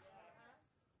have.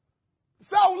 That's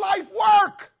how life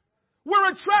works.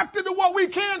 We're attracted to what we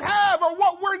can't have or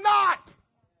what we're not.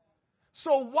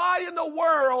 So why in the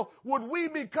world would we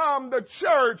become the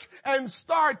church and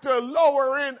start to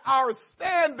lower in our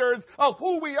standards of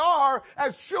who we are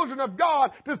as children of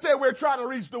God to say we're trying to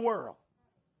reach the world?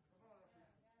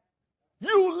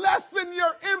 You lessen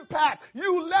your impact.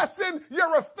 You lessen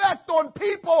your effect on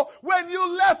people when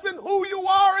you lessen who you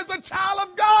are as a child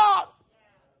of God.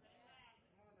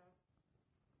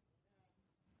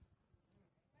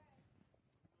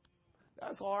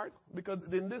 That's hard because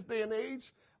in this day and age,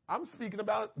 I'm speaking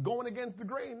about going against the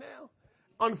grain now.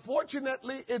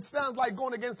 Unfortunately, it sounds like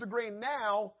going against the grain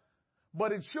now,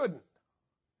 but it shouldn't.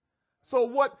 So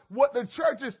what the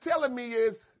church is telling me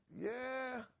is,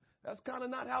 yeah, that's kind of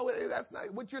not how it is. That's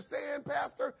not what you're saying,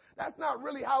 Pastor. That's not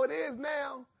really how it is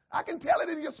now. I can tell it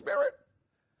in your spirit.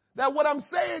 That what I'm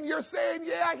saying, you're saying,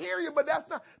 yeah, I hear you, but that's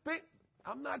not.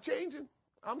 I'm not changing.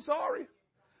 I'm sorry.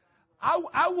 I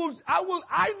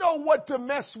know what to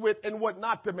mess with and what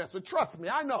not to mess with. Trust me,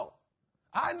 I know.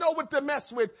 I know what to mess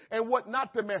with and what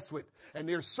not to mess with. And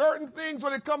there's certain things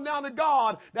when it comes down to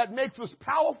God that makes us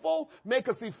powerful, make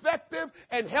us effective,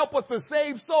 and help us to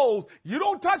save souls. You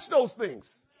don't touch those things.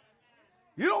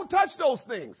 You don't touch those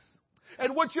things.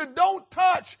 And what you don't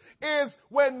touch is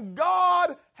when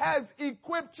God has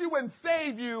equipped you and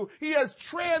saved you, He has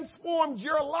transformed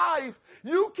your life.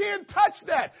 You can't touch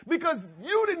that because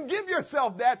you didn't give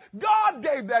yourself that. God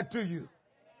gave that to you.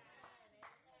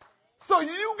 So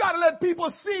you got to let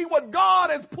people see what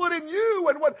God has put in you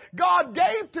and what God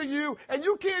gave to you, and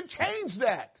you can't change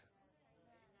that.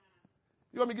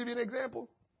 You want me to give you an example?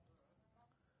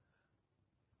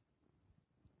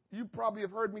 You probably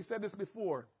have heard me say this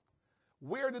before.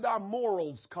 Where did our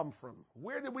morals come from?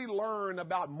 Where did we learn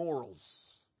about morals?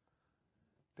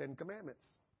 10 Commandments.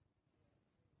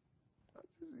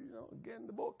 Again,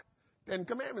 the book. 10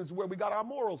 Commandments is where we got our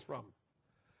morals from.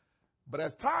 But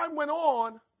as time went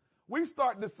on, we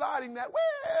start deciding that,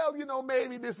 well,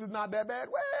 maybe this is not that bad.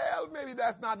 Well, maybe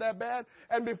that's not that bad.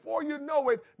 And before you know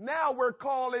it, now we're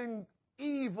calling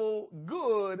evil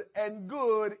good and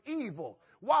good evil.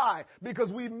 Why?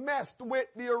 Because we messed with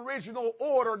the original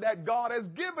order that God has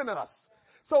given us.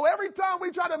 So every time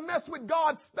we try to mess with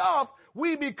God's stuff,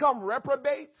 we become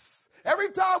reprobates.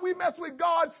 Every time we mess with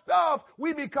God's stuff,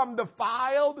 we become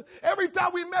defiled. Every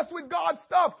time we mess with God's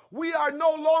stuff, we are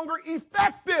no longer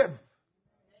effective.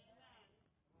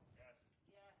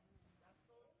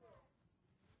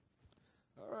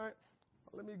 All right.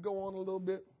 Let me go on a little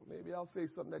bit. Maybe I'll say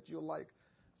something that you'll like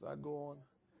as I go on.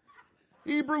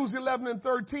 Hebrews 11 and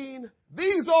 13.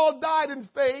 These all died in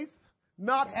faith,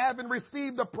 not having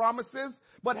received the promises,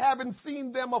 but having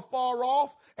seen them afar off,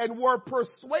 and were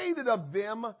persuaded of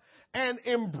them, and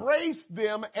embraced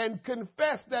them, and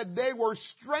confessed that they were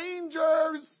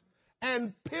strangers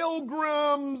and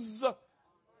pilgrims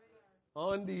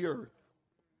on the earth.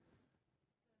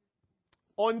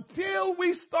 Until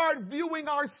we start viewing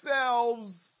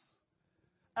ourselves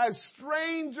as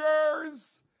strangers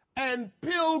and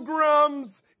pilgrims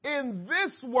in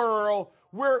this world,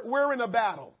 we're in a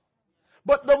battle.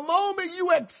 But the moment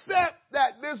you accept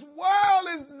that this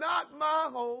world is not my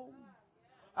home,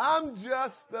 I'm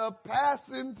just a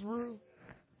passing through.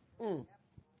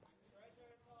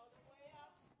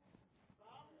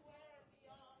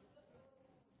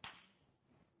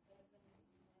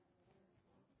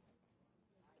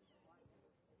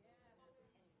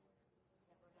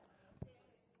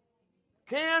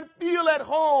 Can't feel at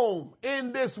home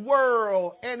in this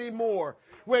world anymore.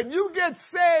 When you get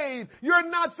saved, you're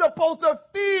not supposed to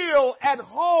feel at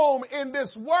home in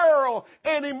this world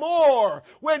anymore.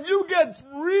 When you get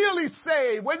really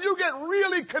saved, when you get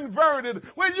really converted,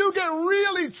 when you get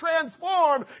really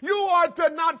transformed, you are to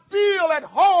not feel at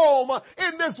home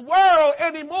in this world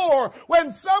anymore.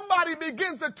 When somebody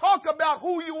begins to talk about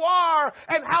who you are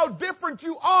and how different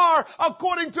you are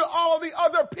according to all the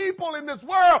other people in this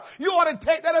world, you ought to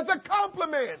take that as a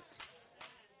compliment.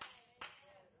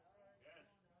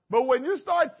 But when you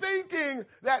start thinking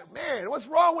that, man, what's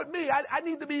wrong with me? I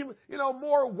need to be,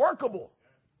 more workable.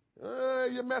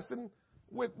 You're messing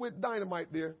with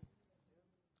dynamite there.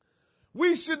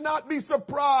 We should not be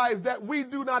surprised that we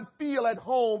do not feel at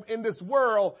home in this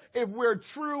world if we're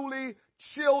truly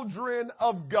children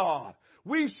of God.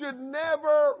 We should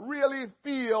never really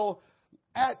feel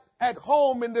at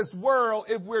home in this world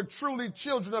if we're truly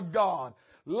children of God.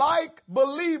 Like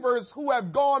believers who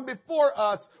have gone before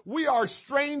us, we are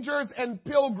strangers and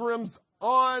pilgrims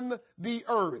on the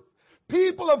earth.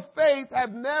 People of faith have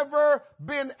never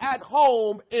been at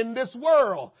home in this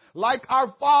world. Like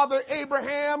our father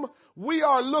Abraham, we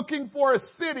are looking for a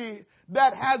city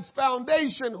that has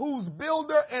foundation, whose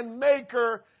builder and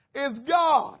maker is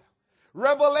God.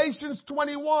 Revelations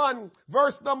 21,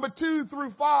 verse number 2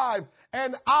 through 5.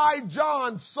 And I,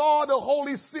 John, saw the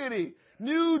holy city,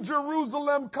 New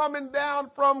Jerusalem, coming down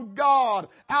from God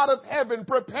out of heaven,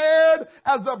 prepared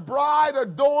as a bride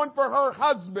adorned for her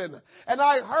husband. And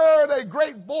I heard a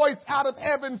great voice out of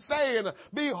heaven saying,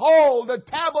 Behold, the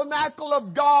tabernacle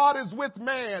of God is with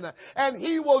man, and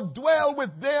he will dwell with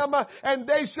them, and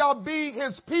they shall be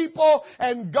his people,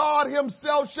 and God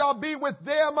himself shall be with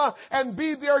them and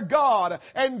be their God.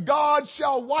 And God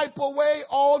shall wipe away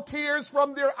all tears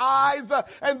from their eyes,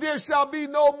 and there shall be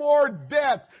no more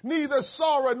death, neither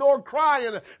sorrow nor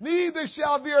crying, neither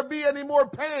shall there be any more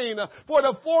pain, for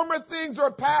the former things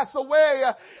are passed away.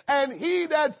 And he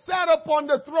that sat upon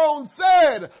the throne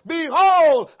said,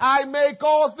 Behold, I make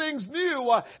all things new.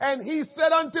 And he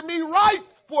said unto me, Write,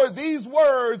 for these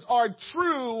words are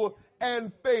true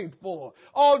and faithful.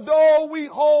 Although we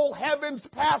hold heaven's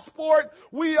passport,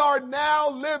 we are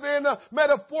now living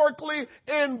metaphorically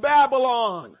in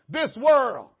Babylon, this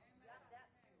world.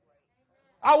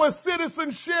 Our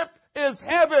citizenship is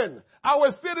heaven.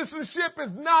 Our citizenship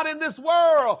is not in this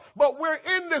world, but we're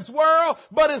in this world,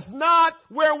 but it's not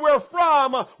where we're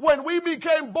from. When we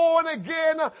became born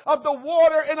again of the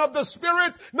water and of the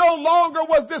Spirit, no longer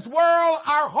was this world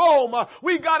our home.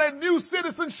 We got a new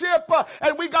citizenship,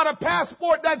 and we got a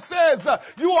passport that says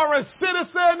you are a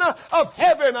citizen of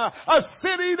heaven, a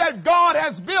city that God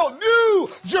has built, New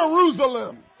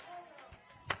Jerusalem.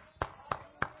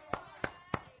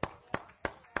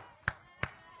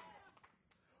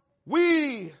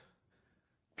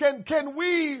 Can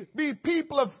we be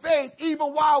people of faith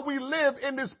even while we live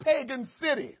in this pagan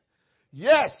city?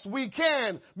 Yes, we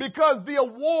can, because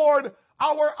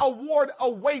our award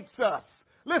awaits us.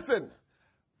 Listen,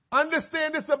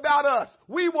 understand this about us.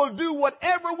 We will do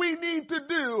whatever we need to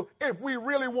do if we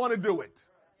really want to do it.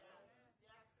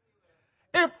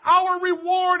 If our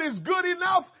reward is good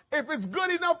enough, if it's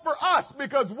good enough for us,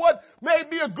 because what may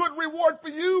be a good reward for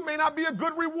you may not be a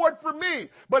good reward for me.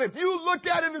 But if you look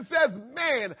at it and says,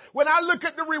 man, when I look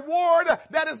at the reward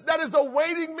that is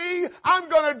awaiting me, I'm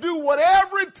going to do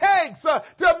whatever it takes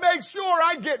to make sure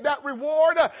I get that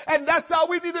reward. And that's how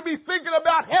we need to be thinking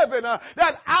about heaven,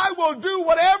 that I will do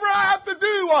whatever I have to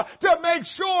do to make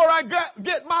sure I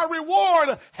get my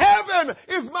reward. Heaven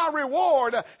is my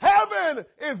reward. Heaven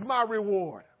is my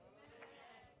reward.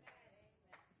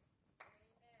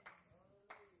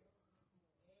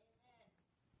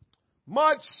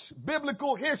 Much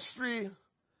biblical history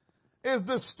is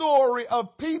the story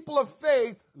of people of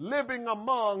faith living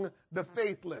among the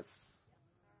faithless.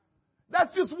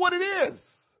 That's just what it is.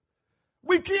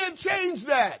 We can't change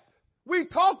that. We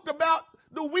talked about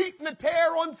the wheat and the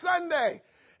tare on Sunday.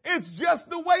 It's just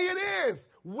the way it is.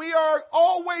 We are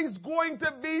always going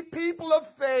to be people of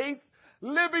faith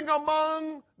living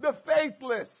among the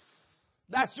faithless.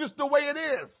 That's just the way it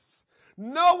is.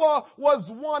 Noah was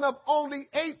one of only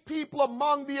 8 people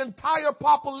among the entire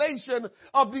population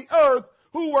of the earth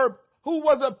who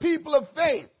was a people of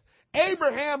faith.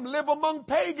 Abraham lived among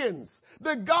pagans.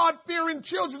 The God-fearing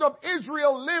children of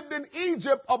Israel lived in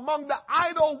Egypt among the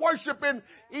idol-worshiping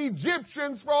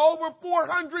Egyptians for over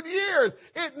 400 years.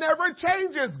 It never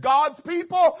changes. God's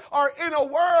people are in a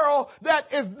world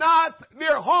that is not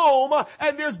their home,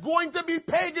 and there's going to be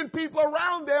pagan people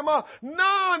around them,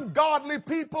 non-godly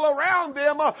people around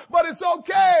them, but it's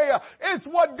okay. It's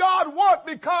what God wants,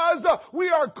 because we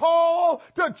are called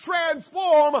to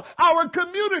transform our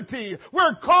community.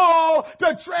 We're called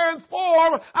to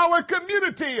transform our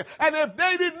community. And if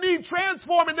they didn't need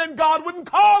transforming, then God wouldn't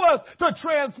call us to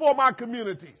transform our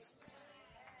communities.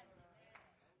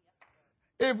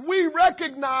 If we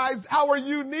recognize our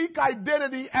unique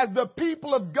identity as the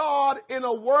people of God in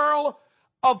a world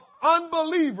of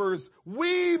unbelievers,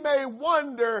 we may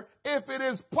wonder if it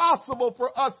is possible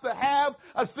for us to have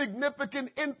a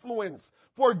significant influence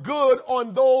for good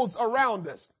on those around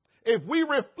us. If we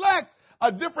reflect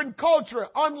a different culture,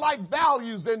 unlike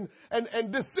values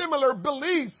and dissimilar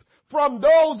beliefs from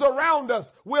those around us,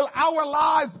 will our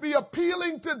lives be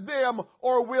appealing to them,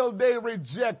 or will they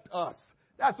reject us?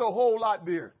 That's a whole lot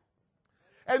there.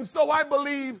 And so I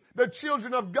believe the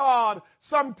children of God,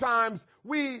 sometimes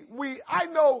I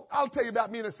know, I'll tell you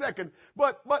about me in a second,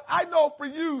 but I know for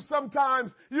you,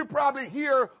 sometimes you probably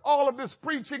hear all of this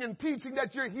preaching and teaching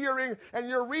that you're hearing, and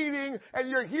you're reading and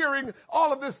you're hearing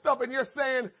all of this stuff, and you're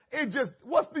saying,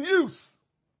 what's the use?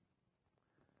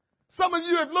 Some of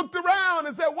you have looked around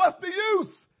and said, what's the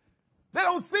use? They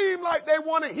don't seem like they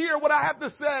want to hear what I have to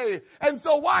say. And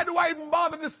so why do I even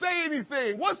bother to say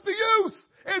anything? What's the use?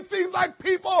 It seems like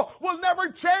people will never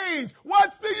change.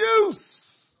 What's the use?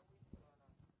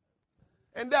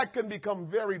 And that can become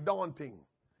very daunting.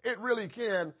 It really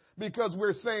can, because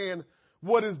we're saying,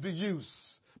 what is the use?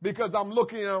 Because I'm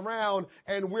looking around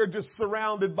and we're just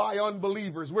surrounded by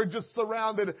unbelievers. We're just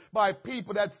surrounded by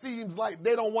people that seems like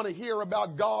they don't want to hear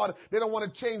about God. They don't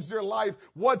want to change their life.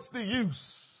 What's the use?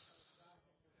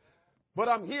 But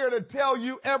I'm here to tell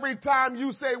you, every time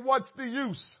you say, what's the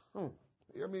use?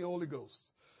 Hear me, Holy Ghost.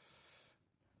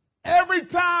 Every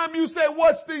time you say,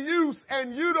 what's the use,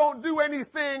 and you don't do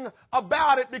anything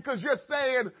about it because you're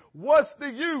saying, what's the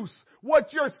use?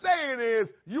 What you're saying is,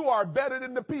 you are better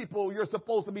than the people you're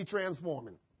supposed to be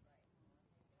transforming.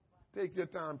 Take your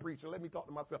time, preacher. Let me talk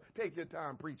to myself. Take your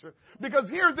time, preacher. Because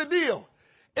here's the deal.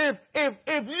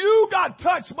 If you got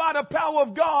touched by the power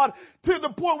of God to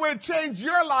the point where it changed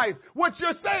your life, what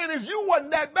you're saying is you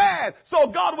wasn't that bad, so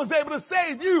God was able to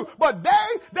save you. But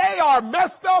they are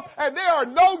messed up and they are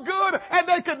no good and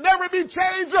they could never be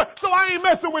changed, so I ain't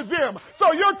messing with them.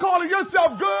 So you're calling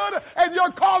yourself good and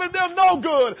you're calling them no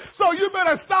good. So you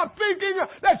better stop thinking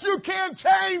that you can't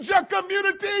change your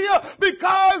community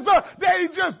because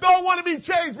they just don't want to be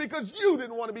changed because you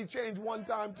didn't want to be changed one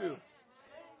time too.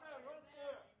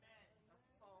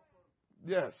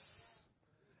 Yes.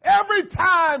 Every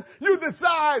time you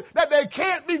decide that they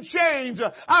can't be changed,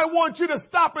 I want you to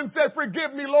stop and say,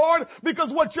 forgive me, Lord, because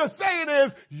what you're saying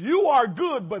is you are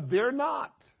good, but they're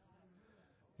not.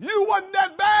 You wasn't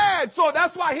that bad, so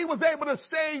that's why he was able to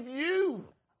save you.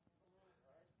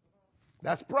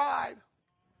 That's pride.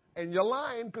 And you're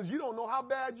lying because you don't know how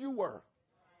bad you were.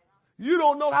 You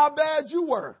don't know how bad you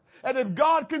were. And if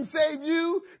God can save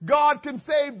you, God can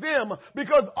save them.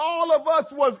 Because all of us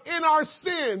was in our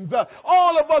sins.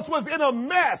 All of us was in a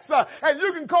mess. And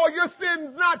you can call your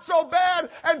sin not so bad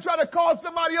and try to call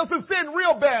somebody else's sin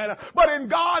real bad. But in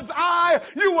God's eye,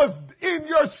 you was in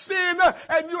your sin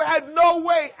and you had no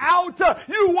way out.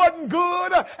 You wasn't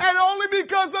good. And only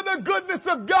because of the goodness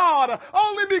of God,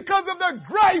 only because of the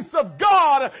grace of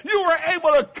God, you were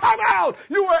able to come out.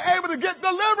 You were able to get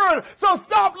delivered. So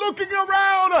stop looking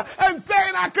around and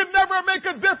saying I could never make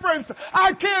a difference.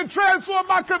 I can't transform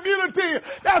my community.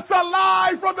 That's a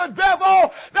lie from the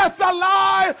devil. That's a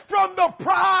lie from the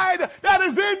pride that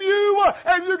is in you.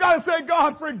 And you got to say,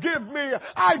 God, forgive me.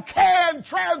 I can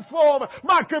transform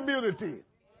my community.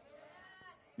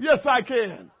 Yes, I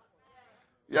can.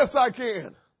 Yes, I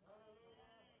can.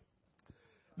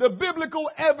 The biblical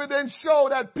evidence show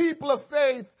that people of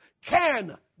faith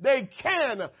can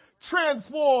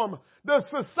transform the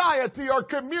society or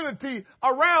community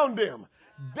around them.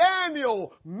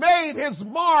 Daniel made his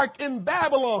mark in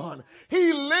Babylon.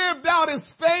 He lived out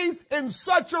his faith in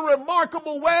such a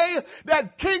remarkable way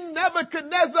that King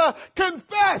Nebuchadnezzar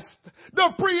confessed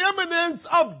the preeminence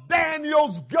of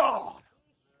Daniel's God.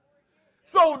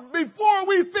 So before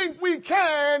we think we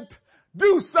can't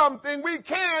do something, we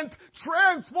can't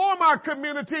transform our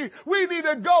community, we need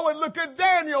to go and look at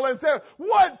Daniel and say,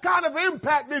 what kind of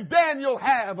impact did Daniel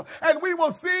have? And we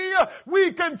will see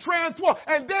we can transform.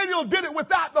 And Daniel did it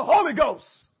without the Holy Ghost.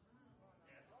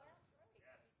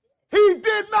 He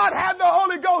did not have the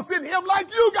Holy Ghost in him like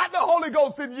you got the Holy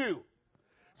Ghost in you.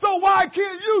 So why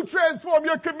can't you transform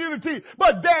your community,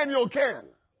 but Daniel can?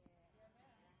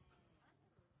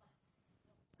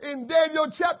 In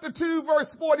Daniel chapter 2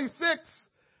 verse 46,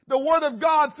 the word of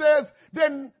God says,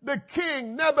 then the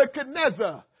king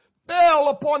Nebuchadnezzar fell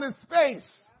upon his face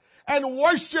and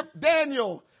worshiped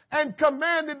Daniel and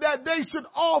commanded that they should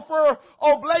offer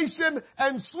oblation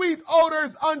and sweet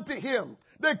odors unto him.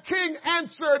 The king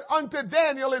answered unto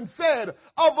Daniel and said,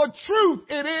 of a truth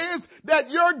it is that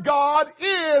your God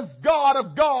is God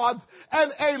of gods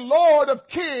and a Lord of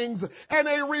kings and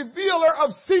a revealer of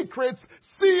secrets,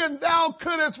 seeing thou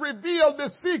couldst reveal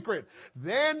this secret.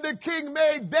 Then the king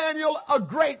made Daniel a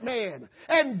great man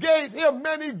and gave him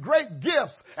many great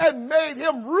gifts and made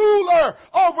him ruler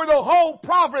over the whole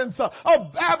province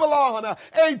of Babylon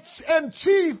and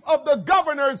chief of the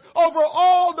governors over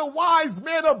all the wise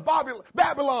men of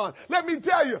Babylon. Let me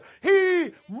tell you, he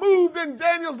moved in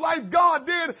Daniel's life, God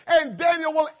did, and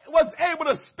Daniel was able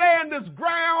to stand his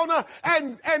ground,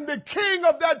 and the king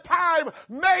of that time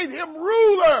made him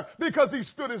ruler because he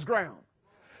stood his ground.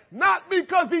 Not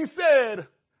because he said,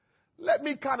 let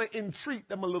me kind of entreat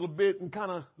them a little bit and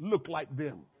kind of look like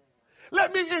them.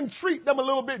 Let me entreat them a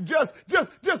little bit just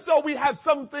so we have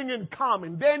something in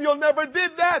common. Daniel never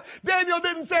did that. Daniel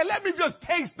didn't say, let me just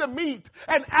taste the meat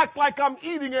and act like I'm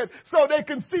eating it so they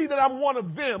can see that I'm one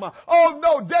of them. Oh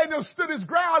no, Daniel stood his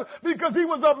ground because he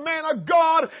was a man of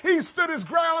God. He stood his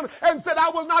ground and said, I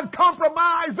will not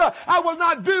compromise. I will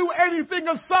not do anything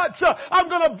of such. I'm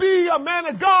going to be a man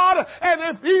of God.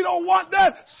 And if he don't want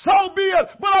that, so be it.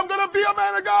 But I'm going to be a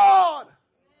man of God.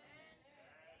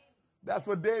 That's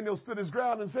what Daniel stood his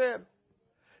ground and said.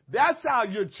 That's how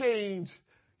you change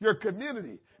your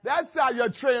community. That's how you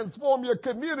transform your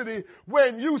community,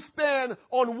 when you stand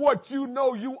on what you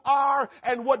know you are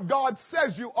and what God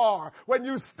says you are. When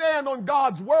you stand on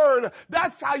God's word,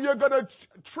 that's how you're going to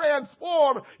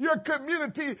transform your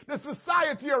community, the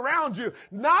society around you.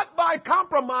 Not by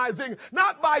compromising,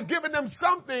 not by giving them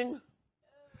something.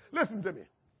 Listen to me.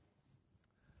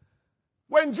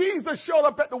 When Jesus showed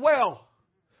up at the well,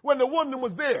 when the woman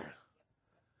was there,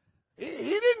 he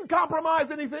didn't compromise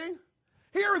anything.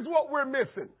 Here's what we're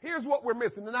missing. Here's what we're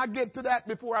missing. And I'll get to that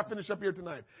before I finish up here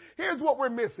tonight. Here's what we're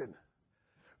missing.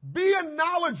 being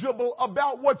knowledgeable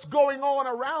about what's going on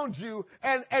around you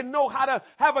and know how to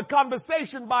have a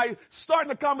conversation by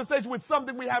starting a conversation with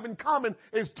something we have in common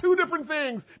is two different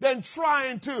things than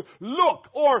trying to look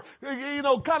or,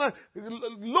 kind of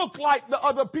look like the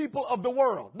other people of the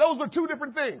world. Those are two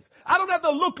different things. I don't have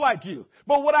to look like you,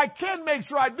 but what I can make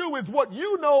sure I do is what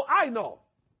you know, I know.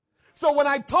 So when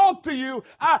I talk to you,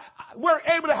 we're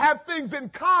able to have things in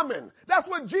common. That's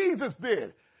what Jesus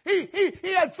did. He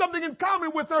had something in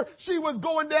common with her. She was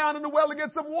going down in the well to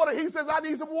get some water. He says, I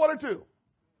need some water too.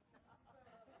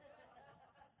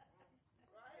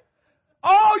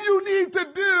 All you need to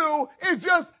do is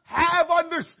just have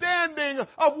understanding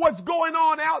of what's going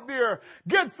on out there.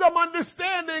 Get some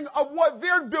understanding of what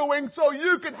they're doing so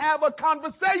you can have a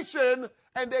conversation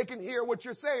and they can hear what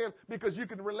you're saying because you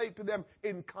can relate to them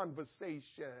in conversation.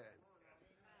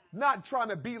 Not trying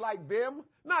to be like them,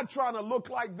 not trying to look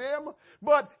like them,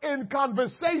 but in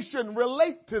conversation,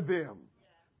 relate to them.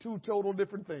 Two total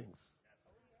different things.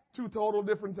 Two total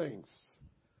different things.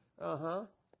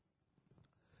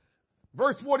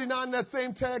 Verse 49, that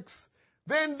same text.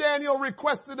 Then Daniel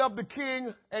requested of the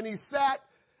king, and he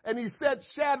set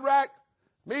Shadrach,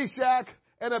 Meshach,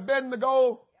 and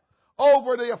Abednego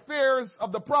over the affairs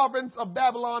of the province of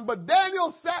Babylon. But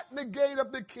Daniel sat in the gate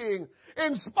of the king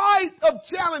in spite of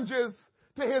challenges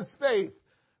to his faith,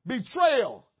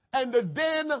 betrayal, and the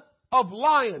den of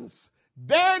lions.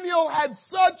 Daniel had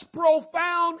such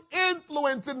profound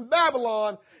influence in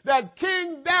Babylon that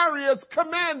King Darius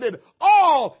commanded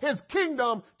all his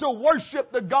kingdom to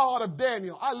worship the God of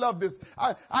Daniel. I love this.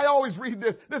 I always read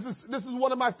this. This is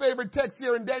one of my favorite texts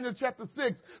here in Daniel chapter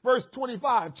 6, verse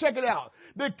 25. Check it out.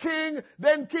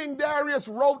 Then King Darius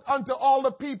wrote unto all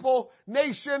the people,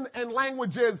 nation, and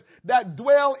languages that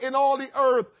dwell in all the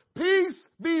earth, peace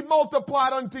be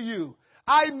multiplied unto you.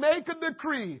 I make a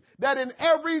decree that in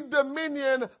every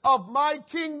dominion of my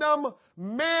kingdom,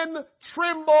 men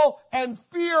tremble and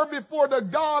fear before the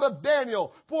God of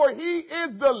Daniel, for he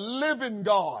is the living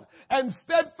God and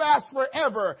steadfast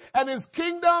forever, and his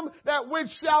kingdom that which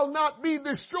shall not be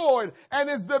destroyed, and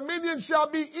his dominion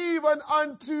shall be even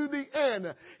unto the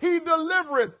end. He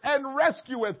delivereth and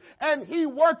rescueth, and he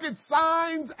worketh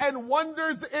signs and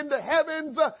wonders in the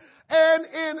heavens and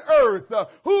in earth.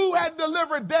 Who had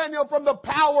delivered Daniel from the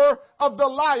power of the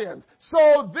lions?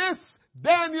 So this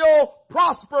Daniel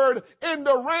prospered in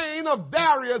the reign of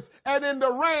Darius and in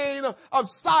the reign of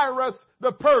Cyrus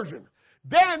the Persian.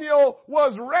 Daniel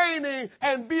was reigning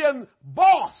and being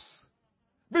boss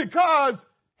because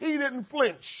he didn't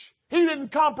flinch. He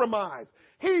didn't compromise.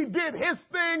 He did his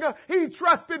thing. He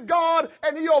trusted God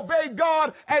and he obeyed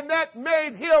God, and that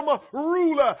made him a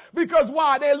ruler. Because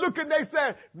why? They look and they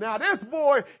say, now this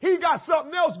boy, he got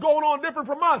something else going on different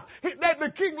from us. That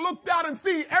the king looked out and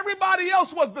see everybody else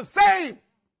was the same.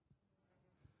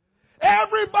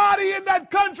 Everybody in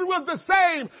that country was the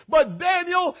same. But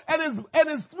Daniel and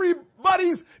his three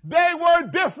buddies, they were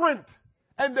different.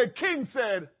 And the king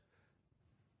said,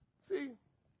 see,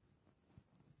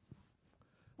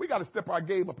 we got to step our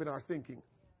game up in our thinking.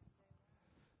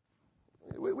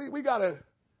 We got to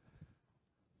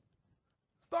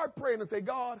start praying and say,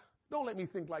 God, don't let me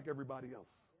think like everybody else.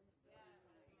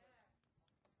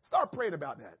 Start praying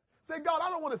about that. Say, God, I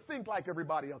don't want to think like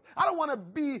everybody else. I don't want to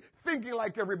be thinking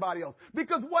like everybody else.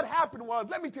 Because what happened was,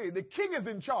 let me tell you, the king is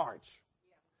in charge.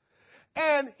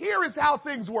 And here is how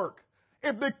things work.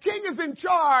 If the king is in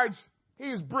charge, he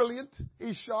is brilliant.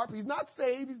 He's sharp. He's not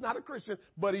saved. He's not a Christian,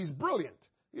 but he's brilliant.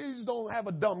 You just don't have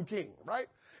a dumb king, right?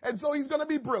 And so he's going to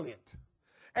be brilliant.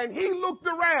 And he looked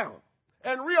around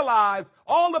and realized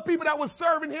all the people that was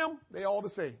serving him, they all the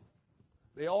same.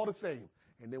 They all the same.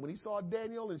 And then when he saw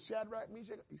Daniel and Shadrach,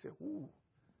 Meshach, he said, ooh,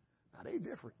 now they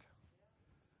different.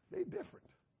 They different.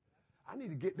 I need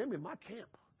to get them in my camp.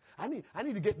 I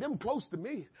need to get them close to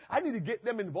me. I need to get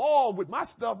them involved with my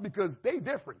stuff because they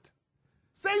different.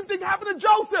 Same thing happened to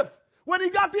Joseph when he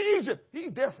got to Egypt. He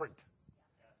different.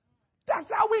 That's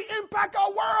how we impact our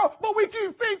world. But we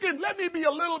keep thinking, let me be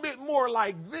a little bit more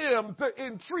like them to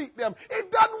entreat them.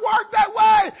 It doesn't work that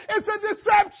way. It's a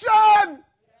deception.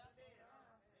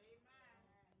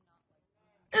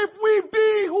 If we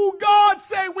be who God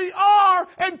say we are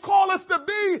and call us to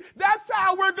be, that's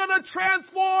how we're going to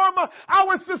transform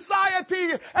our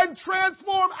society and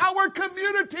transform our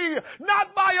community.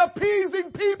 Not by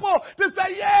appeasing people to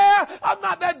say, yeah, I'm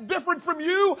not that different from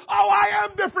you. Oh, I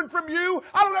am different from you.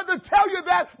 I don't have to tell you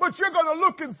that, but you're going to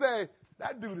look and say,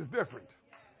 that dude is different.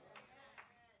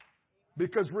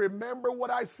 Because remember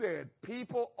what I said,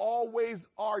 people always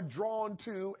are drawn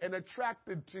to and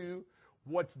attracted to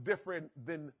what's different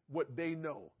than what they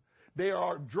know. They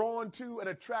are drawn to and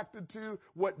attracted to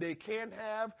what they can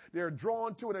have. They're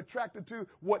drawn to and attracted to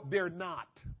what they're not.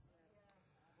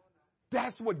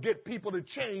 That's what get people to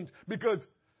change, because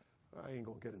I ain't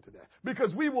going to get into that.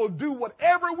 Because we will do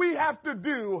whatever we have to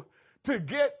do to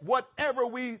get whatever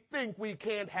we think we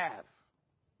can't have.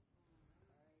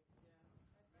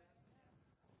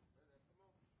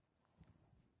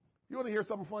 You want to hear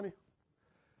something funny?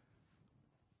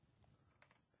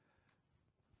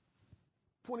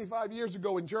 25 years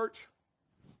ago in church,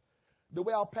 the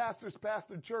way our pastors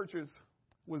pastored churches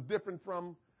was different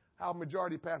from how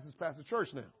majority pastors pastor church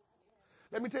now.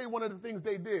 Let me tell you one of the things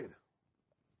they did.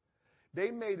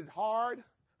 They made it hard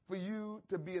for you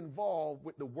to be involved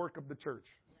with the work of the church.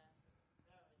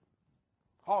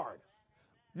 Hard.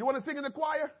 You want to sing in the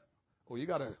choir? Oh,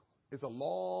 it's a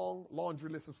long laundry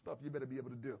list of stuff you better be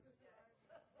able to do.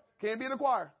 Can't be in the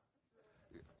choir.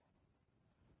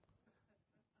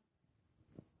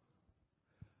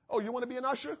 Oh, you want to be an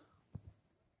usher?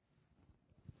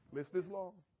 List this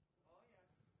long.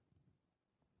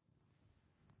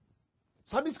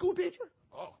 Sunday school teacher?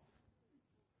 Oh.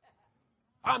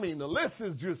 I mean, the list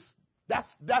is just,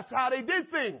 that's how they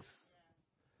did things.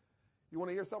 You want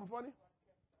to hear something funny?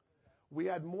 We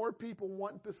had more people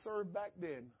wanting to serve back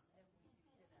then.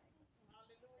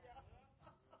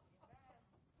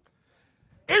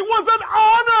 It was an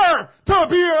honor to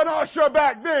be an usher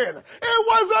back then. It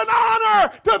was an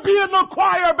honor to be in the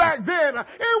choir back then.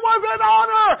 It was an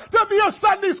honor to be a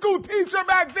Sunday school teacher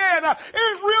back then.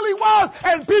 It really was.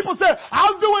 And people said,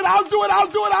 I'll do it, I'll do it, I'll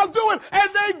do it, I'll do it. And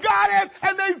they got it,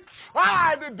 and they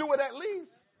tried to do it at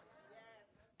least.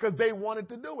 Because they wanted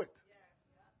to do it.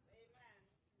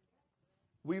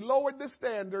 We lowered the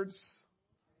standards,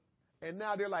 and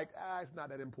now they're like, it's not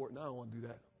that important. I don't want to do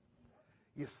that.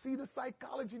 You see the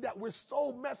psychology that we're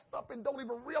so messed up and don't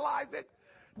even realize it?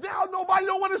 Now nobody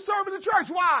don't want to serve in the church.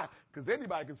 Why? Because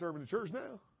anybody can serve in the church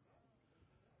now.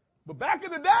 But back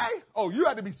in the day, you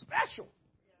had to be special.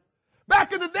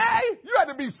 Back in the day, you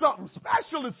had to be something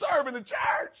special to serve in the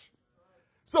church.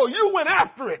 So you went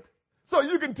after it. So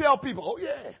you can tell people, oh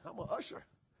yeah, I'm an usher.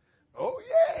 Oh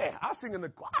yeah, I sing in the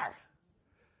choir.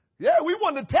 Yeah, we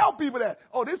wanted to tell people that.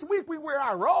 Oh, this week we wear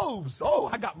our robes. Oh,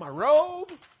 I got my robe.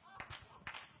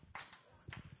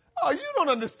 Oh, you don't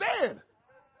understand.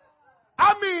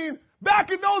 I mean,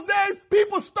 back in those days,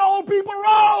 people stole people's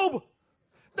robe.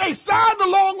 They signed a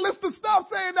long list of stuff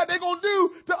saying that they're going to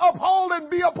do to uphold and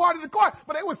be a part of the choir,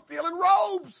 but they were stealing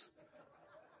robes.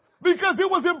 Because it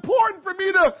was important for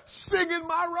me to sing in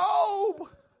my robe.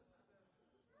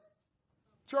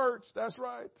 Church, that's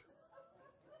right.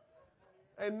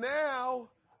 And now,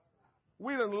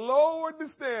 we done lowered the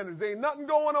standards. Ain't nothing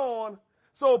going on.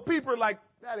 So people are like,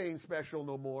 that ain't special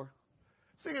no more.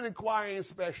 Singing in choir ain't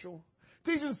special.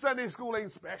 Teaching Sunday school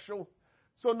ain't special.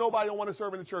 So nobody don't want to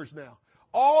serve in the church now.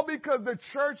 All because the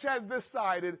church has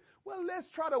decided, well, let's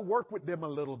try to work with them a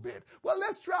little bit. Well,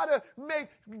 let's try to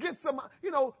get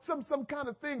some kind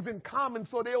of things in common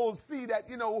so they'll see that,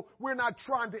 we're not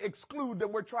trying to exclude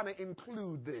them. We're trying to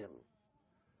include them.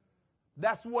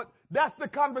 That's the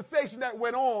conversation that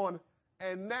went on.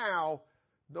 And now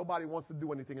nobody wants to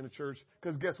do anything in the church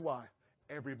because guess why?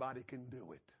 Everybody can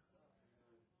do it.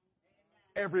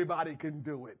 Everybody can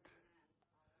do it.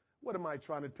 What am I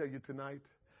trying to tell you tonight?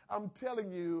 I'm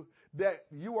telling you that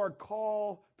you are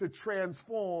called to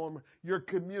transform your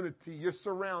community, your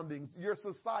surroundings, your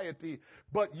society.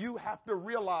 But you have to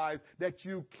realize that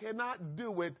you cannot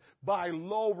do it by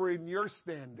lowering your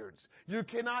standards. You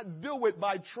cannot do it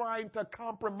by trying to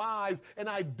compromise and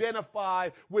identify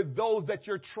with those that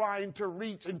you're trying to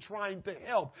reach and trying to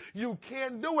help. You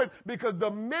can't do it because the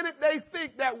minute they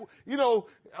think that,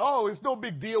 it's no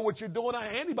big deal what you're doing.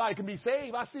 Anybody can be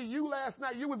saved. I see you last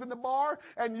night. You was in the bar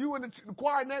and you in the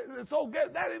choir. So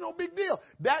that ain't no big deal.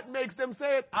 That makes them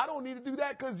say, I don't need to do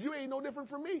that because you ain't no different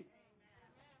from me.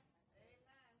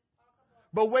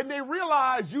 But when they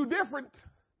realize you different,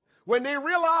 when they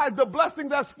realize the blessing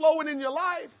that's flowing in your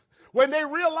life, when they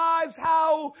realize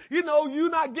how, you're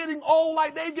not getting old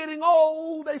like they getting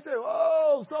old, they say,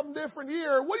 oh, something different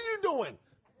here. What are you doing?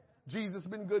 Jesus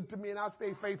has been good to me and I'll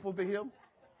stay faithful to him.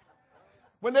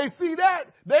 When they see that,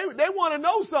 they want to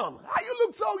know something. How you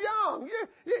look so young?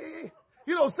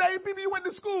 Same people you went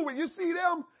to school with, you see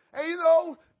them,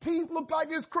 and teeth look like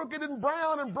it's crooked and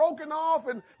brown and broken off,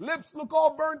 and lips look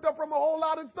all burnt up from a whole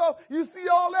lot of stuff. You see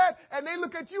all that, and they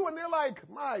look at you and they're like,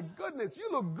 my goodness, you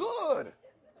look good.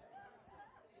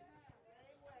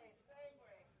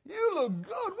 You look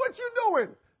good. What you doing?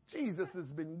 Jesus has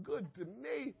been good to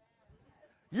me.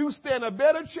 You stand a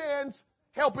better chance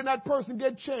helping that person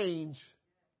get change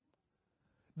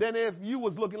than if you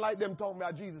was looking like them talking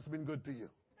about Jesus been good to you.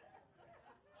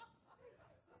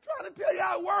 I'm trying to tell you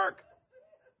how it works.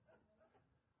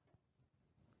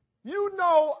 You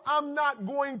know I'm not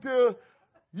going to,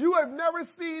 you have never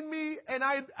seen me, and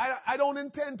I don't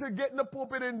intend to get in the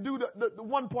pulpit and do the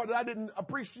one part that I didn't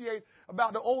appreciate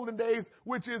about the olden days,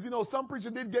 which is, some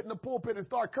preachers did get in the pulpit and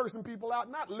start cursing people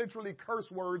out. Not literally curse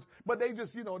words, but they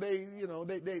just, they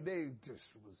just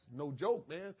was no joke,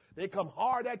 man. They come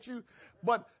hard at you.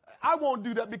 But I won't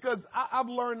do that because I've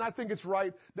learned, I think it's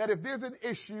right, that if there's an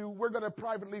issue, we're going to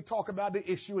privately talk about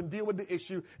the issue and deal with the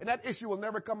issue. And that issue will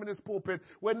never come in this pulpit.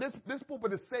 When this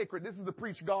pulpit is sacred, this is to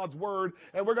preach God's word,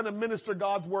 and we're going to minister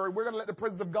God's word. We're going to let the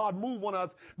presence of God move on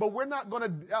us, but we're not going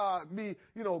to be,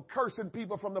 cursing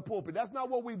people from the pulpit. That's not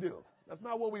what we do. That's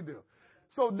not what we do.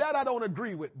 So that I don't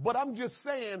agree with, but I'm just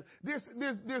saying we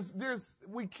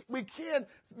can't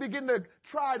begin to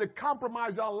try to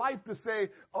compromise our life to say,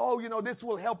 this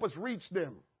will help us reach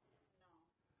them.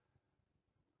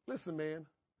 Listen, man,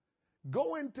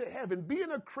 going to heaven,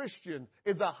 being a Christian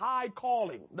is a high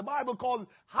calling. The Bible calls it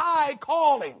high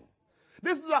calling.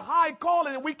 This is a high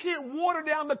calling, and we can't water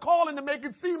down the calling to make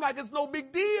it seem like it's no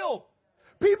big deal.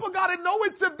 People got to know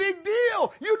it's a big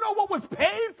deal. You know what was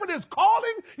paid for this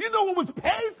calling? You know what was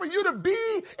paid for you to be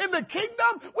in the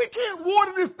kingdom? We can't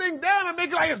water this thing down and make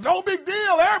it like it's no big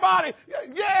deal. Everybody,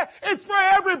 yeah, it's for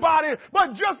everybody.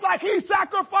 But just like he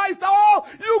sacrificed all,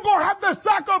 you're going to have to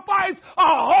sacrifice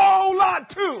a whole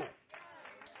lot too.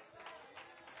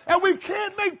 And we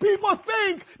can't make people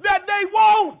think that they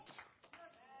won't.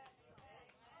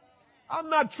 I'm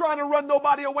not trying to run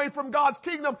nobody away from God's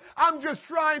kingdom. I'm just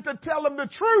trying to tell them the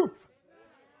truth.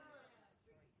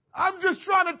 I'm just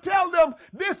trying to tell them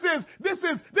this is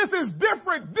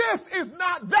different. This is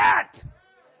not that.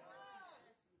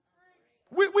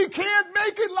 We can't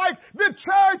make it like the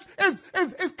church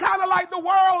is kind of like the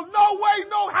world. No way,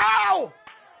 no how.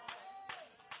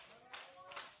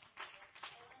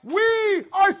 We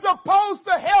are supposed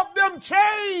to help them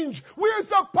change. We're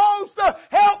supposed to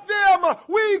help them.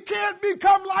 We can't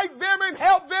become like them and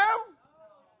help them.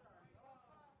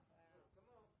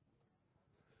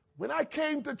 When I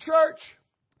came to church,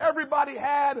 everybody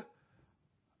had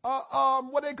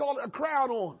what they call it, a crown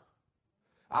on.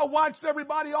 I watched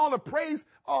everybody, all the praise.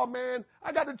 Oh man,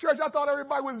 I got to church. I thought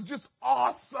everybody was just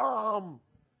awesome.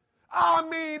 I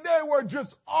mean, they were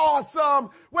just awesome.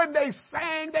 When they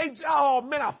sang,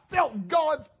 I felt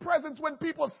God's presence when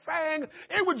people sang.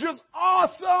 It was just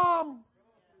awesome.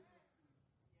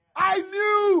 I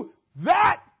knew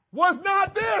that was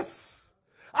not this.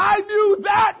 I knew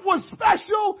that was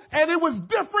special and it was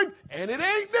different and it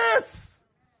ain't this.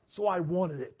 So I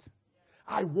wanted it.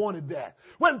 I wanted that.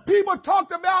 When people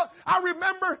talked about, I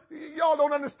remember, y'all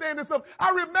don't understand this stuff.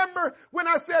 I remember when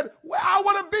I said, well, I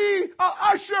want to be an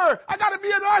usher. I got to be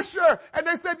an usher. And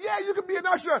they said, yeah, you can be an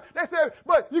usher. They said,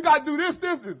 but you got to do this.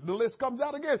 The list comes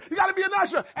out again. You got to be an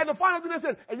usher. And the final thing they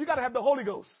said, and you got to have the Holy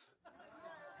Ghost.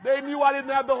 They knew I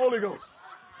didn't have the Holy Ghost.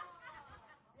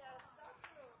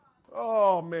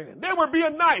 Oh, man. They were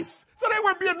being nice. So they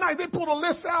were being nice. They pulled a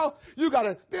list out. You got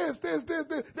to this.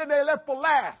 Then they left for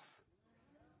last.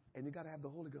 And you got to have the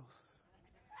Holy Ghost.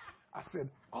 I said,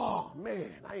 oh,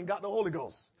 man, I ain't got the Holy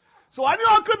Ghost. So I knew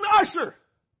I couldn't usher.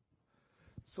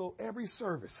 So every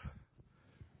service,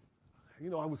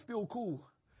 I was still cool.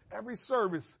 Every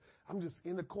service, I'm just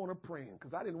in the corner praying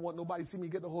because I didn't want nobody to see me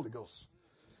get the Holy Ghost.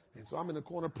 And so I'm in the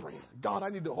corner praying. God, I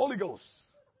need the Holy Ghost.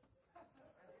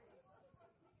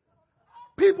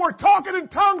 People were talking in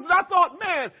tongues, and I thought,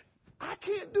 man, I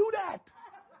can't do that.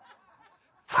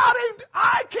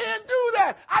 I can't do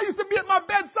that. I used to be at my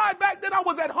bedside back then. I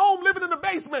was at home living in the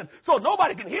basement. So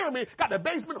nobody can hear me. Got the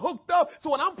basement hooked up.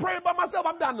 So when I'm praying by myself,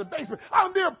 I'm down in the basement.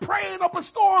 I'm there praying up a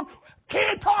storm.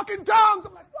 Can't talk in tongues.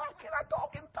 I'm like, why can't I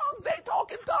talk in tongues? They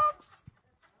talk in tongues.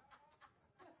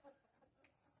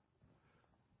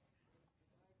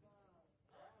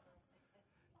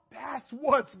 That's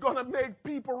what's going to make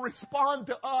people respond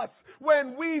to us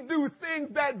when we do things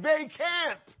that they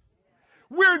can't.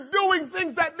 We're doing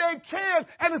things that they can't,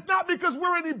 and it's not because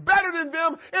we're any better than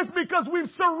them. It's because we've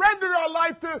surrendered our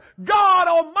life to God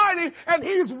Almighty, and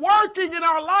He's working in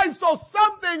our life. So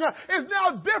something is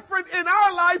now different in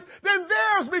our life than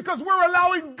theirs because we're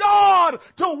allowing God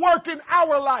to work in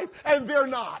our life, and they're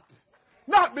not.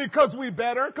 Not because we're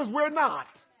better, because we're not.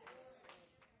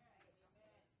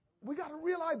 We got to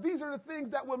realize these are the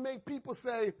things that will make people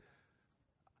say,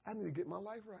 I need to get my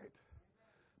life right.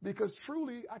 Because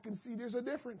truly, I can see there's a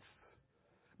difference.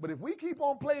 But if we keep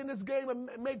on playing this game and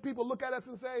make people look at us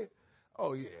and say,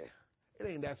 oh, yeah, it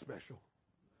ain't that special.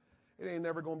 It ain't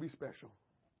never going to be special.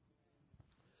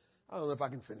 I don't know if I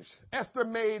can finish. Esther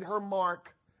made her mark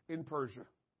in Persia.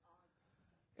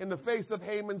 In the face of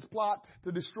Haman's plot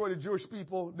to destroy the Jewish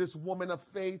people, this woman of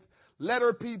faith led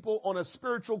her people on a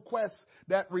spiritual quest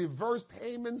that reversed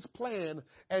Haman's plan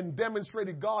and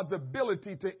demonstrated God's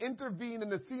ability to intervene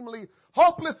in a seemingly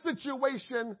hopeless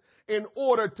situation in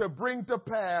order to bring to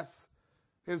pass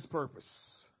his purpose.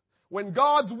 When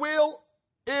God's will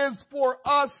is for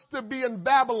us to be in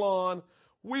Babylon,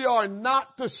 we are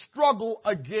not to struggle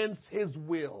against his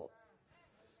will.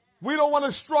 We don't want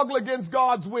to struggle against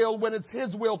God's will when it's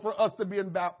his will for us to be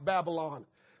in Babylon.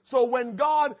 So when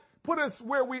God put us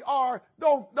where we are,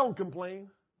 don't complain.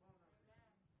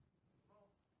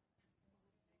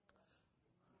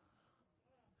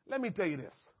 Let me tell you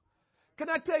this. Can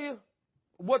I tell you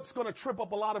what's going to trip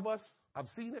up a lot of us? I've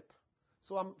seen it,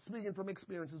 so I'm speaking from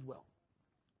experience as well.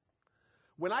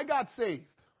 When I got saved,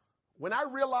 when I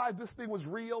realized this thing was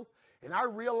real, and I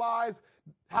realized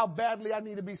how badly I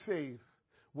need to be saved,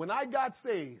 when I got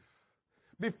saved,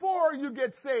 before you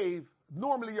get saved,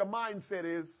 normally your mindset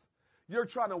is you're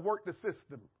trying to work the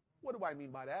system. What do I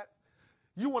mean by that?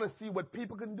 You want to see what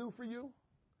people can do for you.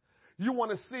 You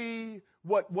want to see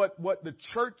what the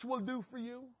church will do for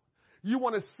you. You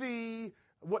want to see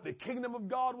what the kingdom of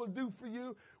God will do for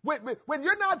you. When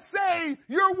you're not saved,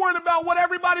 you're worried about what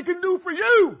everybody can do for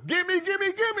you. Gimme,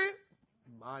 gimme, gimme.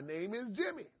 My name is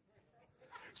Jimmy.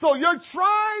 So you're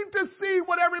trying to see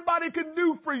what everybody can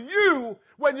do for you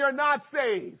when you're not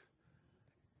saved.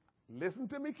 Listen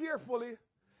to me carefully.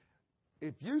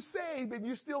 If you saved and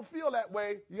you still feel that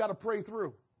way, you got to pray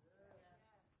through.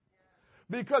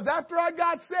 Because after I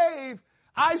got saved,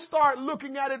 I start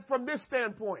looking at it from this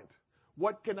standpoint.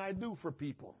 What can I do for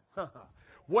people?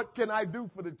 What can I do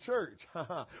for the church?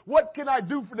 What can I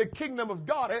do for the kingdom of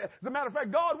God? As a matter of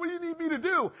fact, God, what do you need me to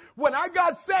do? When I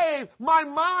got saved, my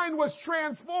mind was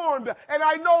transformed, and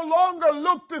I no longer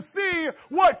look to see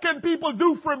what can people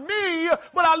do for me,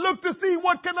 but I look to see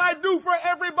what can I do for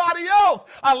everybody else.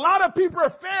 A lot of people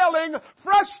are failing,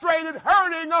 frustrated,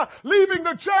 hurting, leaving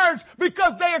the church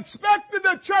because they expected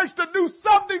the church to do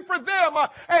something for them,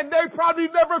 and they probably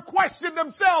never questioned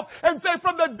themselves and say,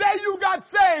 from the day you got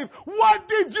saved, what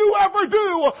did you ever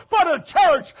do for the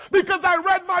church? Because I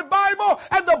read my Bible,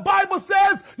 and the Bible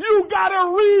says you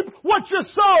gotta reap what you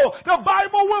sow. The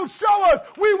Bible will show us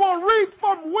we will reap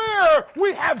from where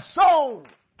we have sown.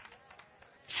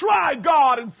 Try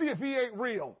God and see if he ain't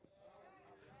real.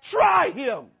 Try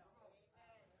him.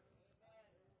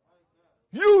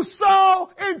 You sow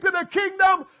into the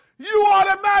kingdom, you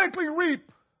automatically reap.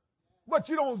 But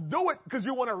you don't do it because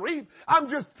you want to reap. I'm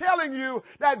just telling you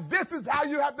that this is how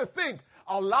you have to think.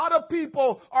 A lot of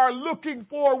people are looking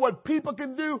for what people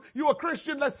can do. You a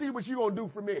Christian? Let's see what you're going to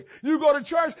do for me. You go to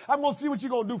church? I'm going to see what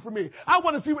you're going to do for me. I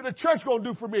want to see what the church going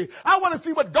to do for me. I want to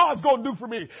see what God's going to do for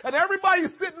me. And everybody's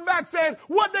sitting back saying,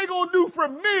 what they going to do for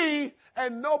me?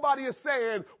 And nobody is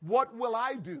saying, what will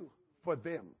I do for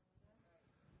them?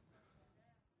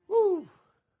 Woo.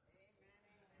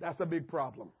 That's a big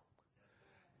problem.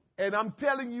 And I'm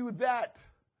telling you that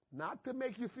not to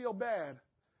make you feel bad.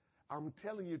 I'm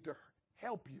telling you to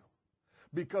help you.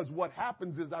 Because what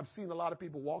happens is I've seen a lot of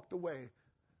people walked away,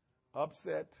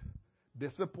 upset,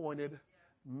 disappointed,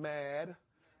 mad,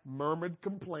 murmured,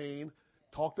 complained,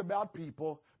 talked about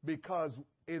people because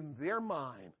in their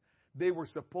mind they were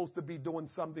supposed to be doing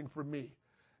something for me.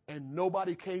 And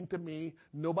nobody came to me.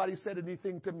 Nobody said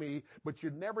anything to me. But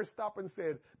you never stopped and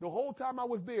said, the whole time I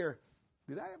was there,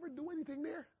 did I ever do anything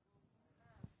there?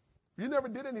 You never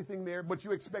did anything there, but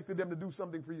you expected them to do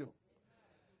something for you.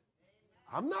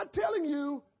 I'm not telling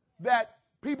you that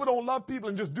people don't love people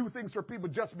and just do things for people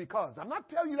just because. I'm not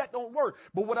telling you that don't work.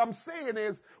 But what I'm saying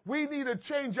is we need to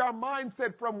change our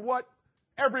mindset from what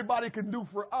everybody can do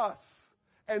for us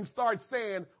and start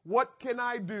saying, what can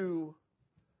I do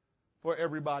for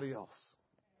everybody else?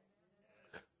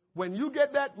 When you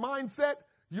get that mindset,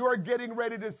 you're getting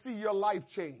ready to see your life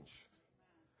change.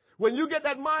 When you get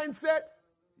that mindset,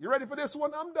 you ready for this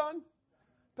one? I'm done.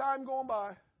 Time going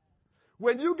by.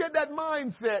 When you get that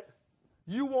mindset,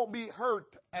 you won't be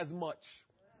hurt as much.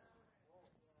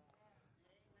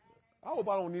 I hope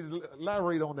I don't need to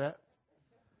elaborate on that.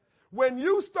 When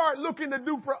you start looking to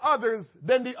do for others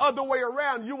than the other way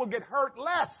around, you will get hurt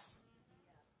less.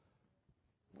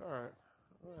 All right.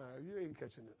 You ain't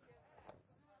catching it.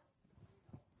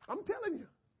 I'm telling you.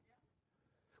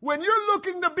 When you're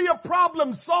looking to be a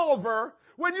problem solver,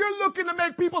 when you're looking to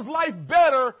make people's life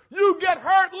better, you get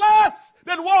hurt less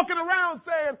than walking around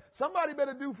saying, somebody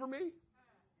better do for me.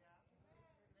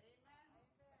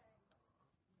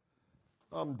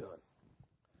 I'm done.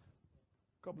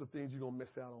 A couple of things you're going to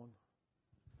miss out on.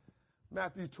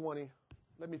 Matthew 20.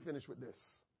 Let me finish with this.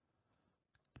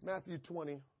 Matthew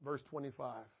 20, verse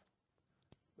 25.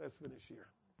 Let's finish here.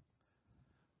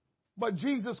 But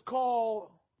Jesus called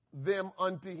them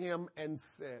unto him and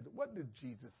said, what did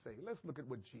Jesus say? Let's look at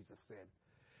what Jesus said.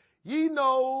 Ye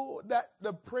know that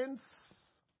the prince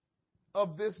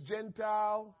of the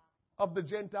Gentile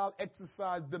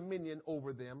exercise dominion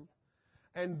over them,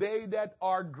 and they that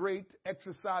are great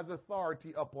exercise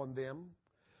authority upon them.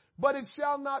 But it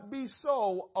shall not be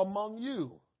so among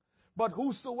you. But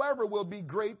whosoever will be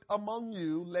great among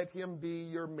you, let him be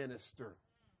your minister.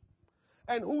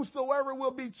 And whosoever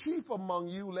will be chief among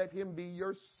you, let him be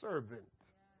your servant.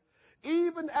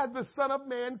 Even as the Son of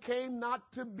Man came not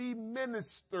to be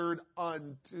ministered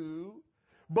unto,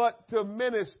 but to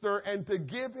minister and to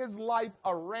give his life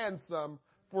a ransom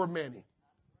for many.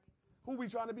 Who are we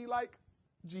trying to be like?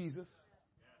 Jesus.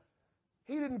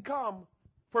 He didn't come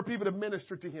for people to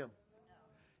minister to him.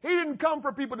 He didn't come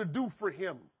for people to do for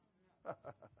him.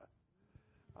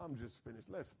 I'm just finished.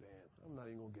 Let's stand. I'm not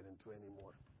even going to get into it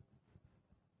anymore.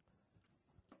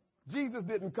 Jesus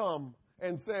didn't come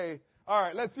and say, all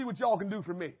right, let's see what y'all can do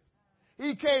for me.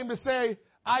 He came to say,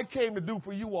 I came to do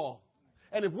for you all.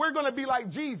 And if we're going to be like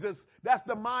Jesus, that's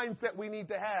the mindset we need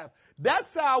to have. That's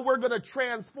how we're going to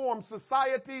transform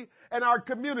society and our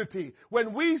community.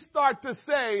 When we start to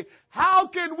say, how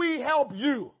can we help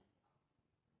you?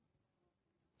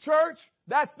 Church,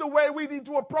 that's the way we need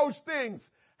to approach things.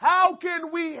 How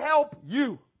can we help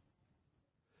you?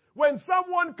 When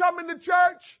someone come into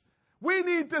church, we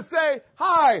need to say,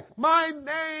 hi, my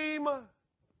name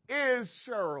is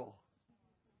Cheryl.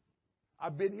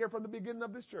 I've been here from the beginning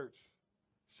of this church.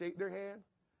 Shake their hand.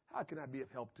 How can I be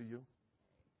of help to you?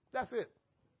 That's it.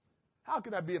 How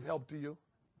can I be of help to you?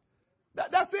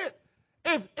 That's it.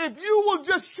 If you will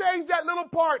just change that little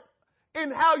part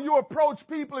in how you approach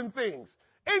people and things,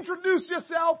 introduce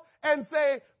yourself and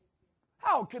say,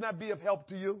 how can I be of help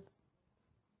to you?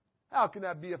 How can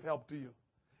I be of help to you?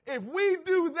 If we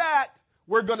do that,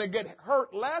 we're going to get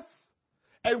hurt less,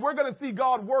 and we're going to see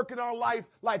God work in our life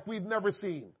like we've never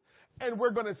seen. And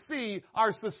we're going to see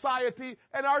our society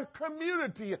and our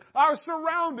community, our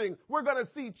surrounding, we're going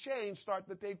to see change start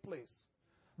to take place.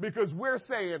 Because we're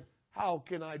saying, how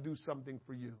can I do something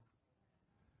for you?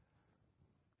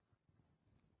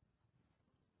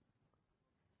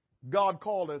 God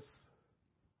called us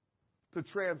to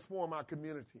transform our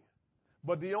community.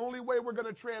 But the only way we're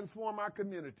going to transform our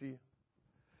community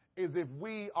is if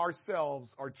we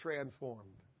ourselves are transformed.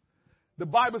 The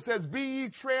Bible says, be ye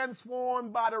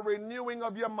transformed by the renewing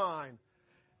of your mind.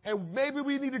 And maybe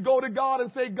we need to go to God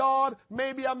and say, God,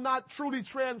 maybe I'm not truly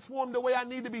transformed the way I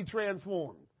need to be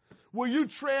transformed. Will you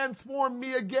transform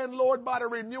me again, Lord, by the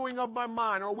renewing of my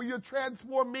mind? Or will you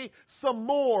transform me some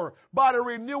more by the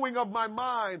renewing of my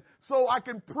mind so I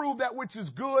can prove that which is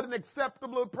good and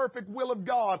acceptable and perfect will of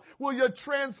God? Will you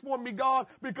transform me, God?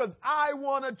 Because I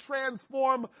want to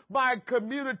transform my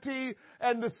community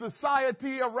and the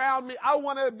society around me. I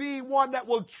want to be one that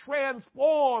will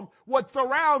transform what's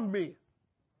around me.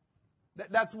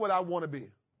 That's what I want to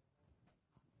be.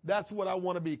 That's what I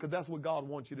want to be, because that's what God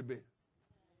wants you to be.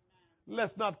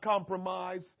 Let's not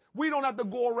compromise. We don't have to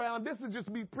go around. This is just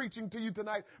me preaching to you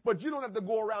tonight, but you don't have to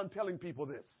go around telling people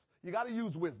this. You got to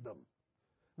use wisdom.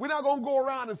 We're not going to go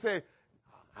around and say,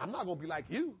 I'm not going to be like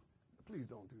you. Please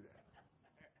don't do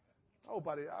that. Oh,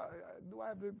 buddy, do I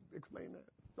have to explain that?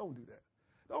 Don't do that.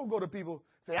 Don't go to people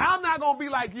say, I'm not going to be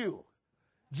like you.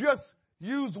 Just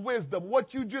use wisdom.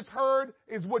 What you just heard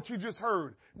is what you just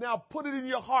heard. Now put it in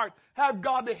your heart. Have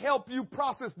God to help you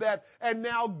process that, and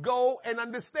now go and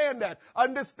understand that.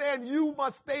 Understand you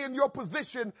must stay in your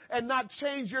position and not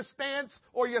change your stance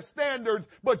or your standards,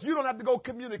 but you don't have to go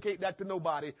communicate that to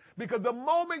nobody. Because the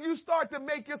moment you start to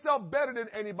make yourself better than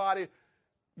anybody,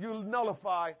 you'll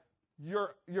nullify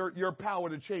your power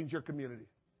to change your community.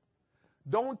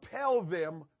 Don't tell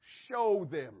them, show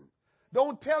them.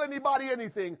 Don't tell anybody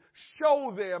anything.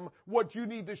 Show them what you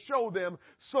need to show them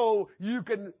so you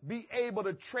can be able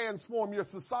to transform your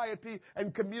society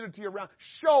and community around.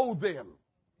 Show them.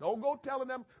 Don't go telling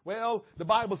them, well, the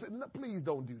Bible said, no, please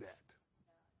don't do that.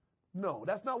 No,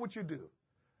 that's not what you do.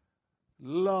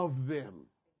 Love them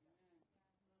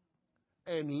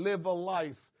and live a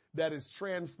life that is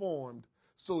transformed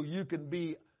so you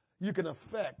can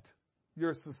affect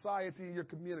your society, your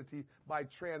community by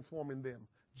transforming them.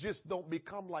 Just don't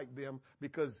become like them,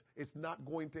 because it's not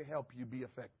going to help you be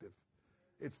effective.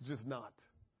 It's just not.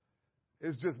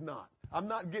 It's just not. I'm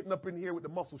not getting up in here with the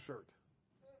muscle shirt.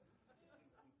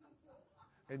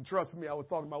 And trust me, I was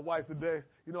talking to my wife today.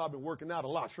 You know, I've been working out a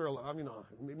lot, Cheryl.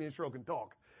 Me and Cheryl can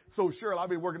talk. So, Cheryl, I've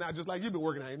been working out just like you've been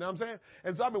working out. You know what I'm saying?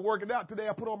 And so I've been working out today.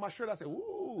 I put on my shirt. I said,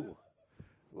 ooh,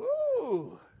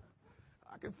 ooh.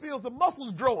 I can feel some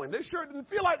muscles growing. This shirt didn't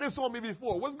feel like this on me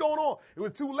before. What's going on? It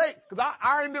was too late because I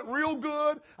ironed it real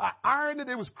good. I ironed it.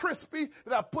 It was crispy.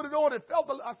 Then I put it on. It felt.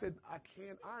 I said, I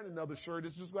can't iron another shirt.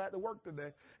 It's just going to have to work today.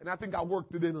 And I think I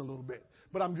worked it in a little bit.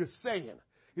 But I'm just saying,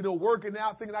 working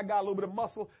out, thinking I got a little bit of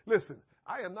muscle. Listen,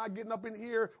 I am not getting up in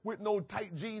here with no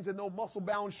tight jeans and no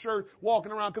muscle-bound shirt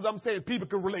walking around because I'm saying people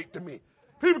can relate to me.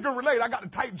 People can relate. I got the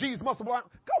tight jeans, muscle-bound.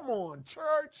 Come on,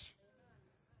 church.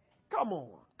 Come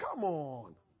on. Come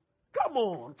on. Come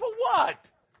on. For what?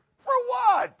 For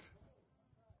what?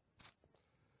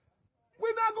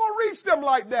 We're not going to reach them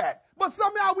like that. But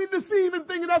somehow we deceive and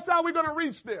thinking that's how we're going to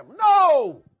reach them.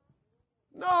 No.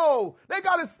 No. They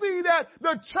got to see that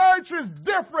the church is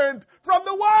different from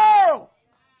the world.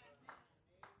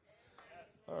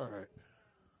 All right.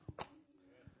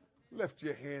 Lift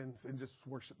your hands and just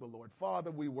worship the Lord.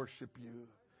 Father, we worship you.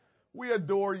 We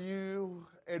adore you,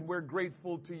 and we're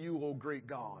grateful to you, O great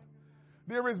God.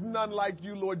 There is none like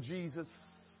you, Lord Jesus.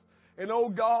 And, oh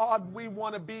God, we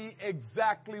want to be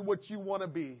exactly what you want to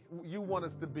be. You want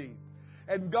us to be.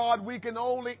 And, God, we can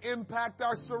only impact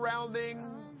our surroundings.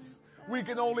 We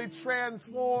can only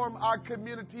transform our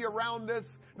community around us,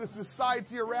 the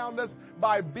society around us,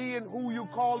 by being who you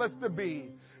call us to be.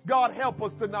 God, help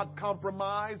us to not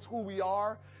compromise who we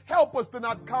are. Help us to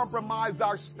not compromise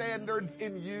our standards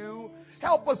in you.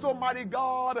 Help us, Almighty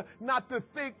God, not to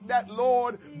think that,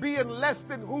 Lord, being less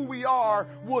than who we are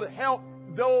would help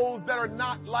those that are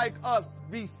not like us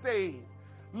be saved.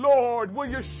 Lord, will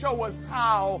you show us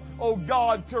how, oh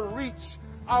God, to reach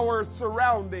our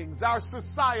surroundings, our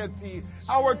society,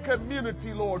 our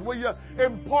community, Lord. Will you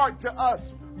impart to us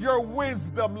your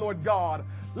wisdom, Lord God.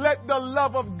 Let the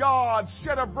love of God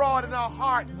shed abroad in our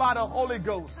heart by the Holy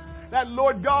Ghost. That,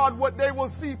 Lord God, what they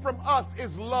will see from us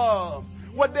is love.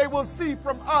 What they will see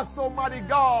from us, Almighty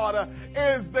God,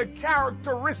 is the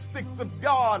characteristics of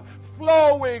God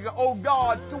flowing, oh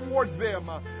God, towards them.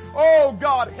 Oh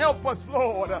God, help us,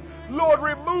 Lord. Lord,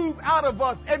 remove out of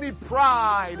us any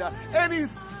pride, any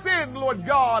sin, Lord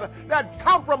God, that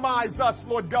compromise us,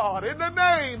 Lord God. In the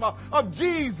name of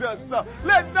Jesus,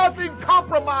 let nothing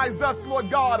compromise us, Lord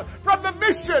God, from the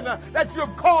mission that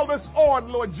you've called us on,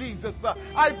 Lord Jesus.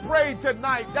 I pray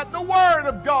tonight that the word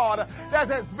of God that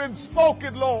has been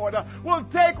spoken, Lord, will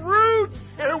take root.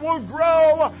 It will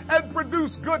grow and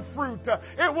produce good fruit.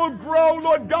 It will grow,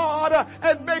 Lord God,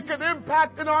 and make an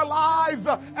impact in our lives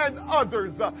and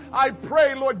others. I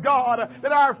pray, Lord God,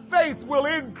 that our faith will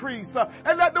increase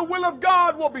and that the will of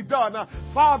God will be done.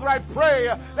 Father, I pray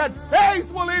that faith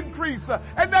will increase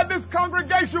and that this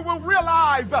congregation will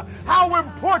realize how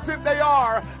important they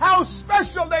are, how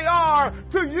special they are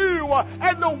to you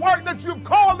and the work that you've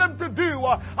called them to do.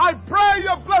 I pray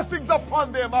your blessings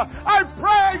upon them. I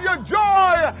pray your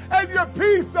joy and your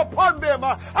peace upon them.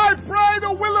 I pray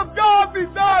the will of God be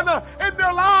done in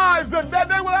their lives and that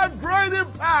they will have great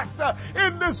impact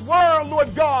in this world,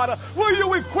 Lord God. Will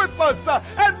you equip us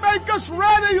and make us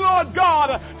ready, Lord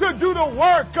God, to do the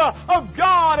work of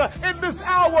God in this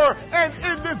hour and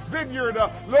in this vineyard.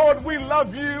 Lord, we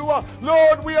love you.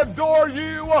 Lord, we adore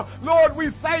you. Lord,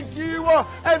 we thank you.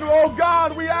 And, oh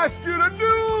God, we ask you to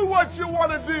do what you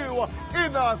want to do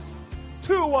in us,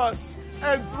 to us,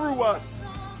 and through us.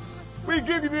 We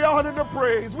give you the honor and the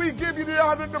praise. We give you the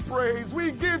honor and the praise.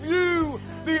 We give you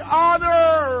the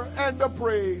honor and the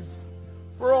praise.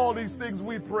 For all these things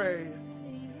we pray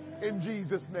in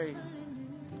Jesus' name.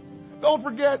 Don't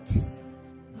forget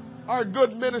our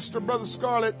good minister, Brother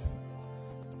Scarlett.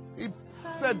 He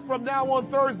said from now on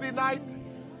Thursday night,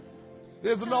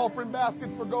 there's an offering basket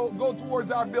for go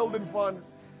towards our building fund.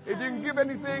 If you can give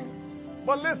anything.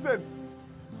 But listen,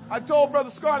 I told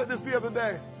Brother Scarlett this the other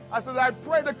day. I said, I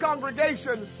pray the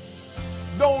congregation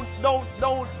don't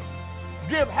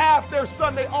give half their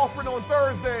Sunday offering on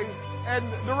Thursday and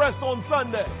the rest on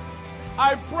Sunday.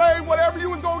 I pray whatever you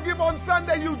was going to give on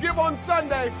Sunday, you give on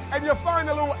Sunday, and you find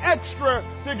a little extra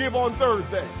to give on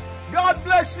Thursday. God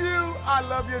bless you. I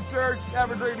love you, church.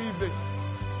 Have a great evening.